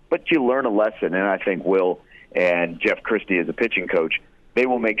series, but you learn a lesson, and I think Will and Jeff Christie as a pitching coach, they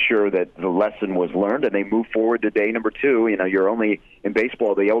will make sure that the lesson was learned and they move forward to day number 2. You're only in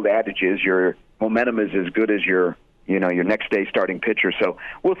baseball, the old adage is your momentum is as good as your next day starting pitcher. So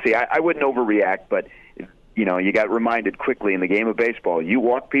we'll see. I wouldn't overreact, but you got reminded quickly in the game of baseball, you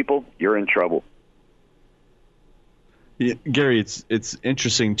walk people, you're in trouble. Yeah, Gary, it's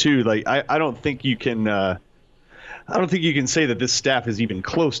interesting too. Like I don't think you can say that this staff is even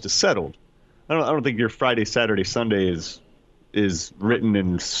close to settled. I don't think your Friday, Saturday, Sunday is written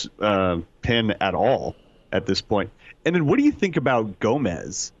in pen at all at this point. And then what do you think about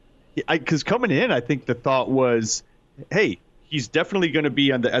Gomez? Because coming in, I think the thought was, hey, he's definitely going to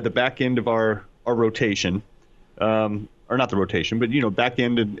be at the back end of our rotation, or not the rotation, but back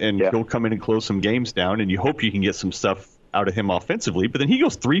end, and he'll come in and close some games down, and you hope you can get some stuff out of him offensively. But then he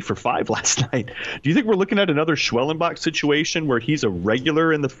goes 3 for 5 last night. Do you think we're looking at another Schwellenbach situation where he's a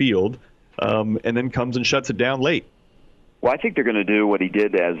regular in the field, and then comes and shuts it down late? Well, I think they're going to do what he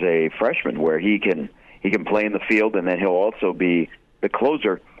did as a freshman, where he can play in the field, and then he'll also be the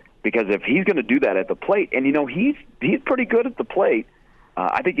closer. Because if he's going to do that at the plate, and he's pretty good at the plate,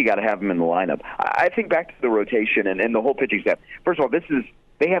 I think you got to have him in the lineup. I think back to the rotation and the whole pitching staff. First of all,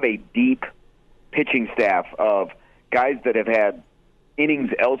 they have a deep pitching staff of guys that have had innings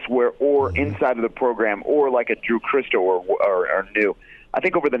elsewhere or inside of the program, or like a Drew Christo or new. I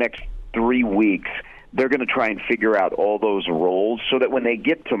think over the next 3 weeks, they're going to try and figure out all those roles so that when they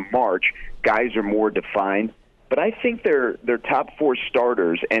get to March, guys are more defined. But I think their top 4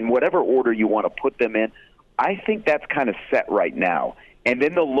 starters, and whatever order you want to put them in, I think that's kind of set right now. And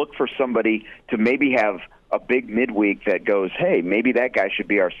then they'll look for somebody to maybe have a big midweek that goes, hey, maybe that guy should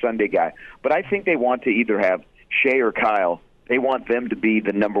be our Sunday guy. But I think they want to either have Shea or Kyle. They want them to be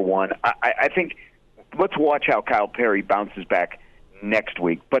the number one. I think let's watch how Kyle Perry bounces back next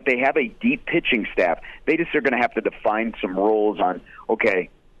week. But they have a deep pitching staff. They just are going to have to define some roles on, okay,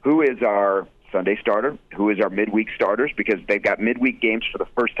 who is our Sunday starter, who is our midweek starters, because they've got midweek games for the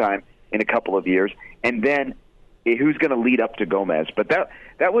first time in a couple of years, and then who's going to lead up to Gomez. But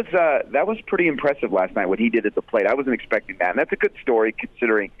that was pretty impressive last night, what he did at the plate. I wasn't expecting that, and that's a good story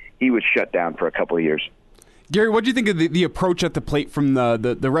considering he was shut down for a couple of years. Gary, what do you think of the approach at the plate from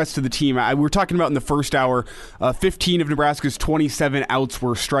the rest of the team? We were talking about in the first hour, 15 of Nebraska's 27 outs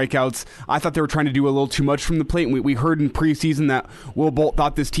were strikeouts. I thought they were trying to do a little too much from the plate. We heard in preseason that Will Bolt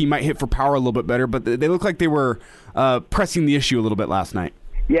thought this team might hit for power a little bit better, but they looked like they were pressing the issue a little bit last night.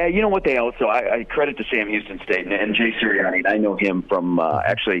 Yeah, you know what, they also, I credit to Sam Houston State and Jay Sirianni. I know him from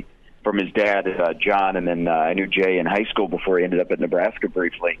actually from his dad, John, and then I knew Jay in high school before he ended up at Nebraska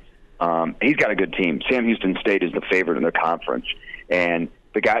briefly. He's got a good team. Sam Houston State is the favorite in their conference. And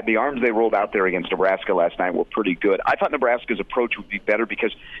the arms they rolled out there against Nebraska last night were pretty good. I thought Nebraska's approach would be better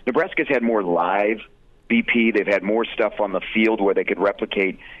because Nebraska's had more live BP. They've had more stuff on the field where they could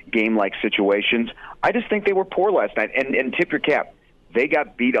replicate game-like situations. I just think they were poor last night. And tip your cap, they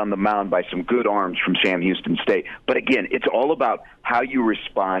got beat on the mound by some good arms from Sam Houston State. But again, it's all about how you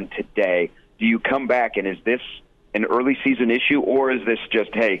respond today. Do you come back, and is this an early season issue, or is this just,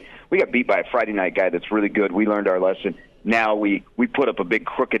 hey, we got beat by a Friday night guy that's really good, we learned our lesson, now we put up a big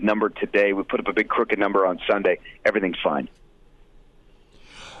crooked number today, we put up a big crooked number on Sunday, everything's fine.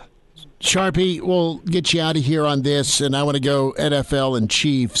 Sharpie, we'll get you out of here on this, and I want to go NFL and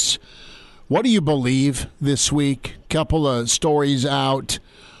Chiefs. What do you believe this week? Couple of stories out.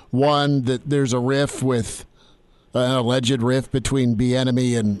 One, that there's a riff with an alleged rift between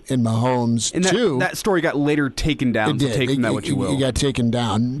Bieniemy and Mahomes. And that story got later taken down. So take from that what you will. It got taken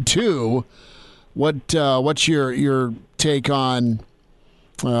down. Two, what's your take on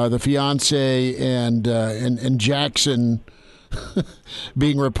the fiance and Jackson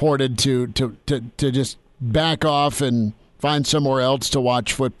being reported to just back off and find somewhere else to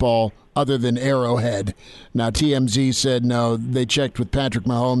watch football other than Arrowhead? Now, TMZ said no, they checked with Patrick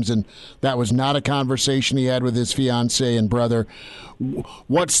Mahomes, and that was not a conversation he had with his fiancée and brother.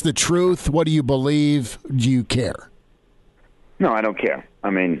 What's the truth? What do you believe? Do you care? No, I don't care.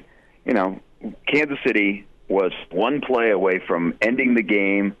 I mean, Kansas City was one play away from ending the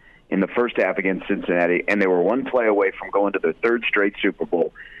game in the first half against Cincinnati, and they were one play away from going to their third straight Super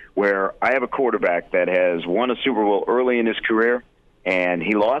Bowl, where I have a quarterback that has won a Super Bowl early in his career, and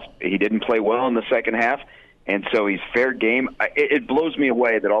he lost. He didn't play well in the second half, and so he's fair game. It blows me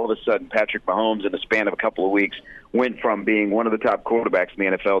away that all of a sudden Patrick Mahomes, in the span of a couple of weeks, went from being one of the top quarterbacks in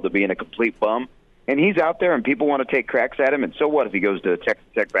the NFL to being a complete bum. And he's out there, and people want to take cracks at him. And so what if he goes to a Texas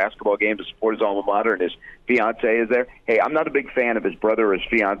Tech basketball game to support his alma mater and his fiancée is there? Hey, I'm not a big fan of his brother or his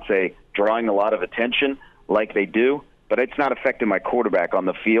fiancée drawing a lot of attention like they do, but it's not affecting my quarterback on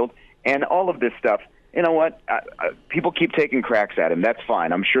the field. And all of this stuff, you know what? People keep taking cracks at him. That's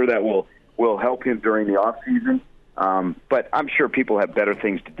fine. I'm sure that will help him during the off season. But I'm sure people have better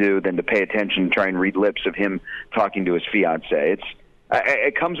things to do than to pay attention and try and read lips of him talking to his fiancée.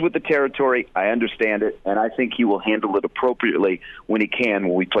 It comes with the territory. I understand it, and I think he will handle it appropriately when he can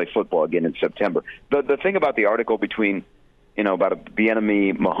when we play football again in September. The thing about the article between, about a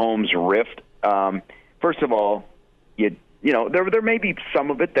Bieniemy Mahomes rift, first of all, there may be some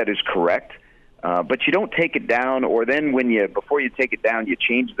of it that is correct, but you don't take it down, or then before you take it down, you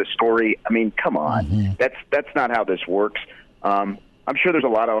change the story. I mean, come on. Mm-hmm. That's not how this works. I'm sure there's a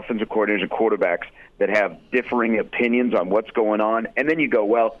lot of offensive coordinators and quarterbacks that have differing opinions on what's going on, and then you go,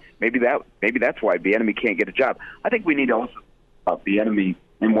 well, maybe that's why Bieniemy can't get a job. I think we need to also about Bieniemy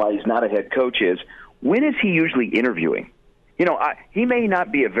and why he's not a head coach is, when is he usually interviewing? He may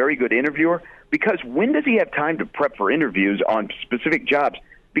not be a very good interviewer, because when does he have time to prep for interviews on specific jobs?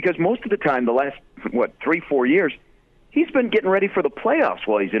 Because most of the time, the last, 3-4 years, he's been getting ready for the playoffs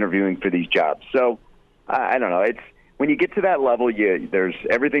while he's interviewing for these jobs. So, I don't know. When you get to that level, there's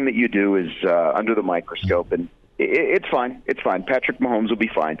everything that you do is under the microscope, and it's fine. It's fine. Patrick Mahomes will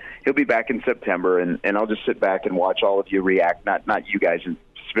be fine. He'll be back in September, and I'll just sit back and watch all of you react, not you guys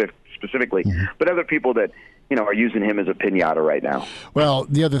specifically, but other people that are using him as a piñata right now. Well,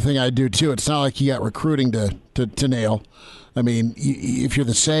 the other thing I do, too, it's not like you got recruiting to nail. I mean, if you're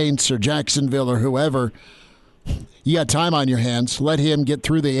the Saints or Jacksonville or whoever, you got time on your hands. Let him get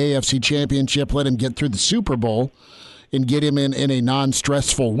through the AFC Championship. Let him get through the Super Bowl and get him in a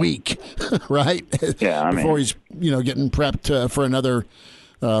non-stressful week, right? Yeah, before he's getting prepped for another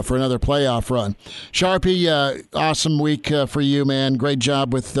playoff run. Sharpie, awesome week for you, man. Great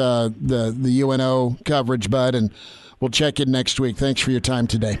job with the UNO coverage, bud, and we'll check in next week. Thanks for your time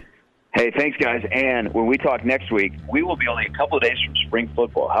today. Hey, thanks, guys. And when we talk next week, we will be only a couple of days from spring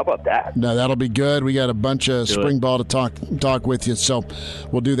football. How about that? No, that'll be good. We got a bunch of spring ball to talk with you, so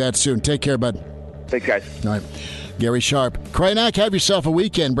we'll do that soon. Take care, bud. Thanks, guys. All right. Gary Sharp. Kraynak, have yourself a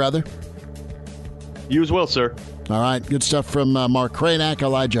weekend, brother. You as well, sir. All right, good stuff from Mark Kraynak,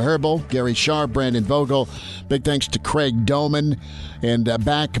 Elijah Herbel, Gary Sharp, Brandon Vogel. Big thanks to Craig Doman. And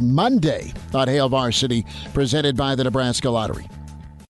back Monday on Hail Varsity, presented by the Nebraska Lottery.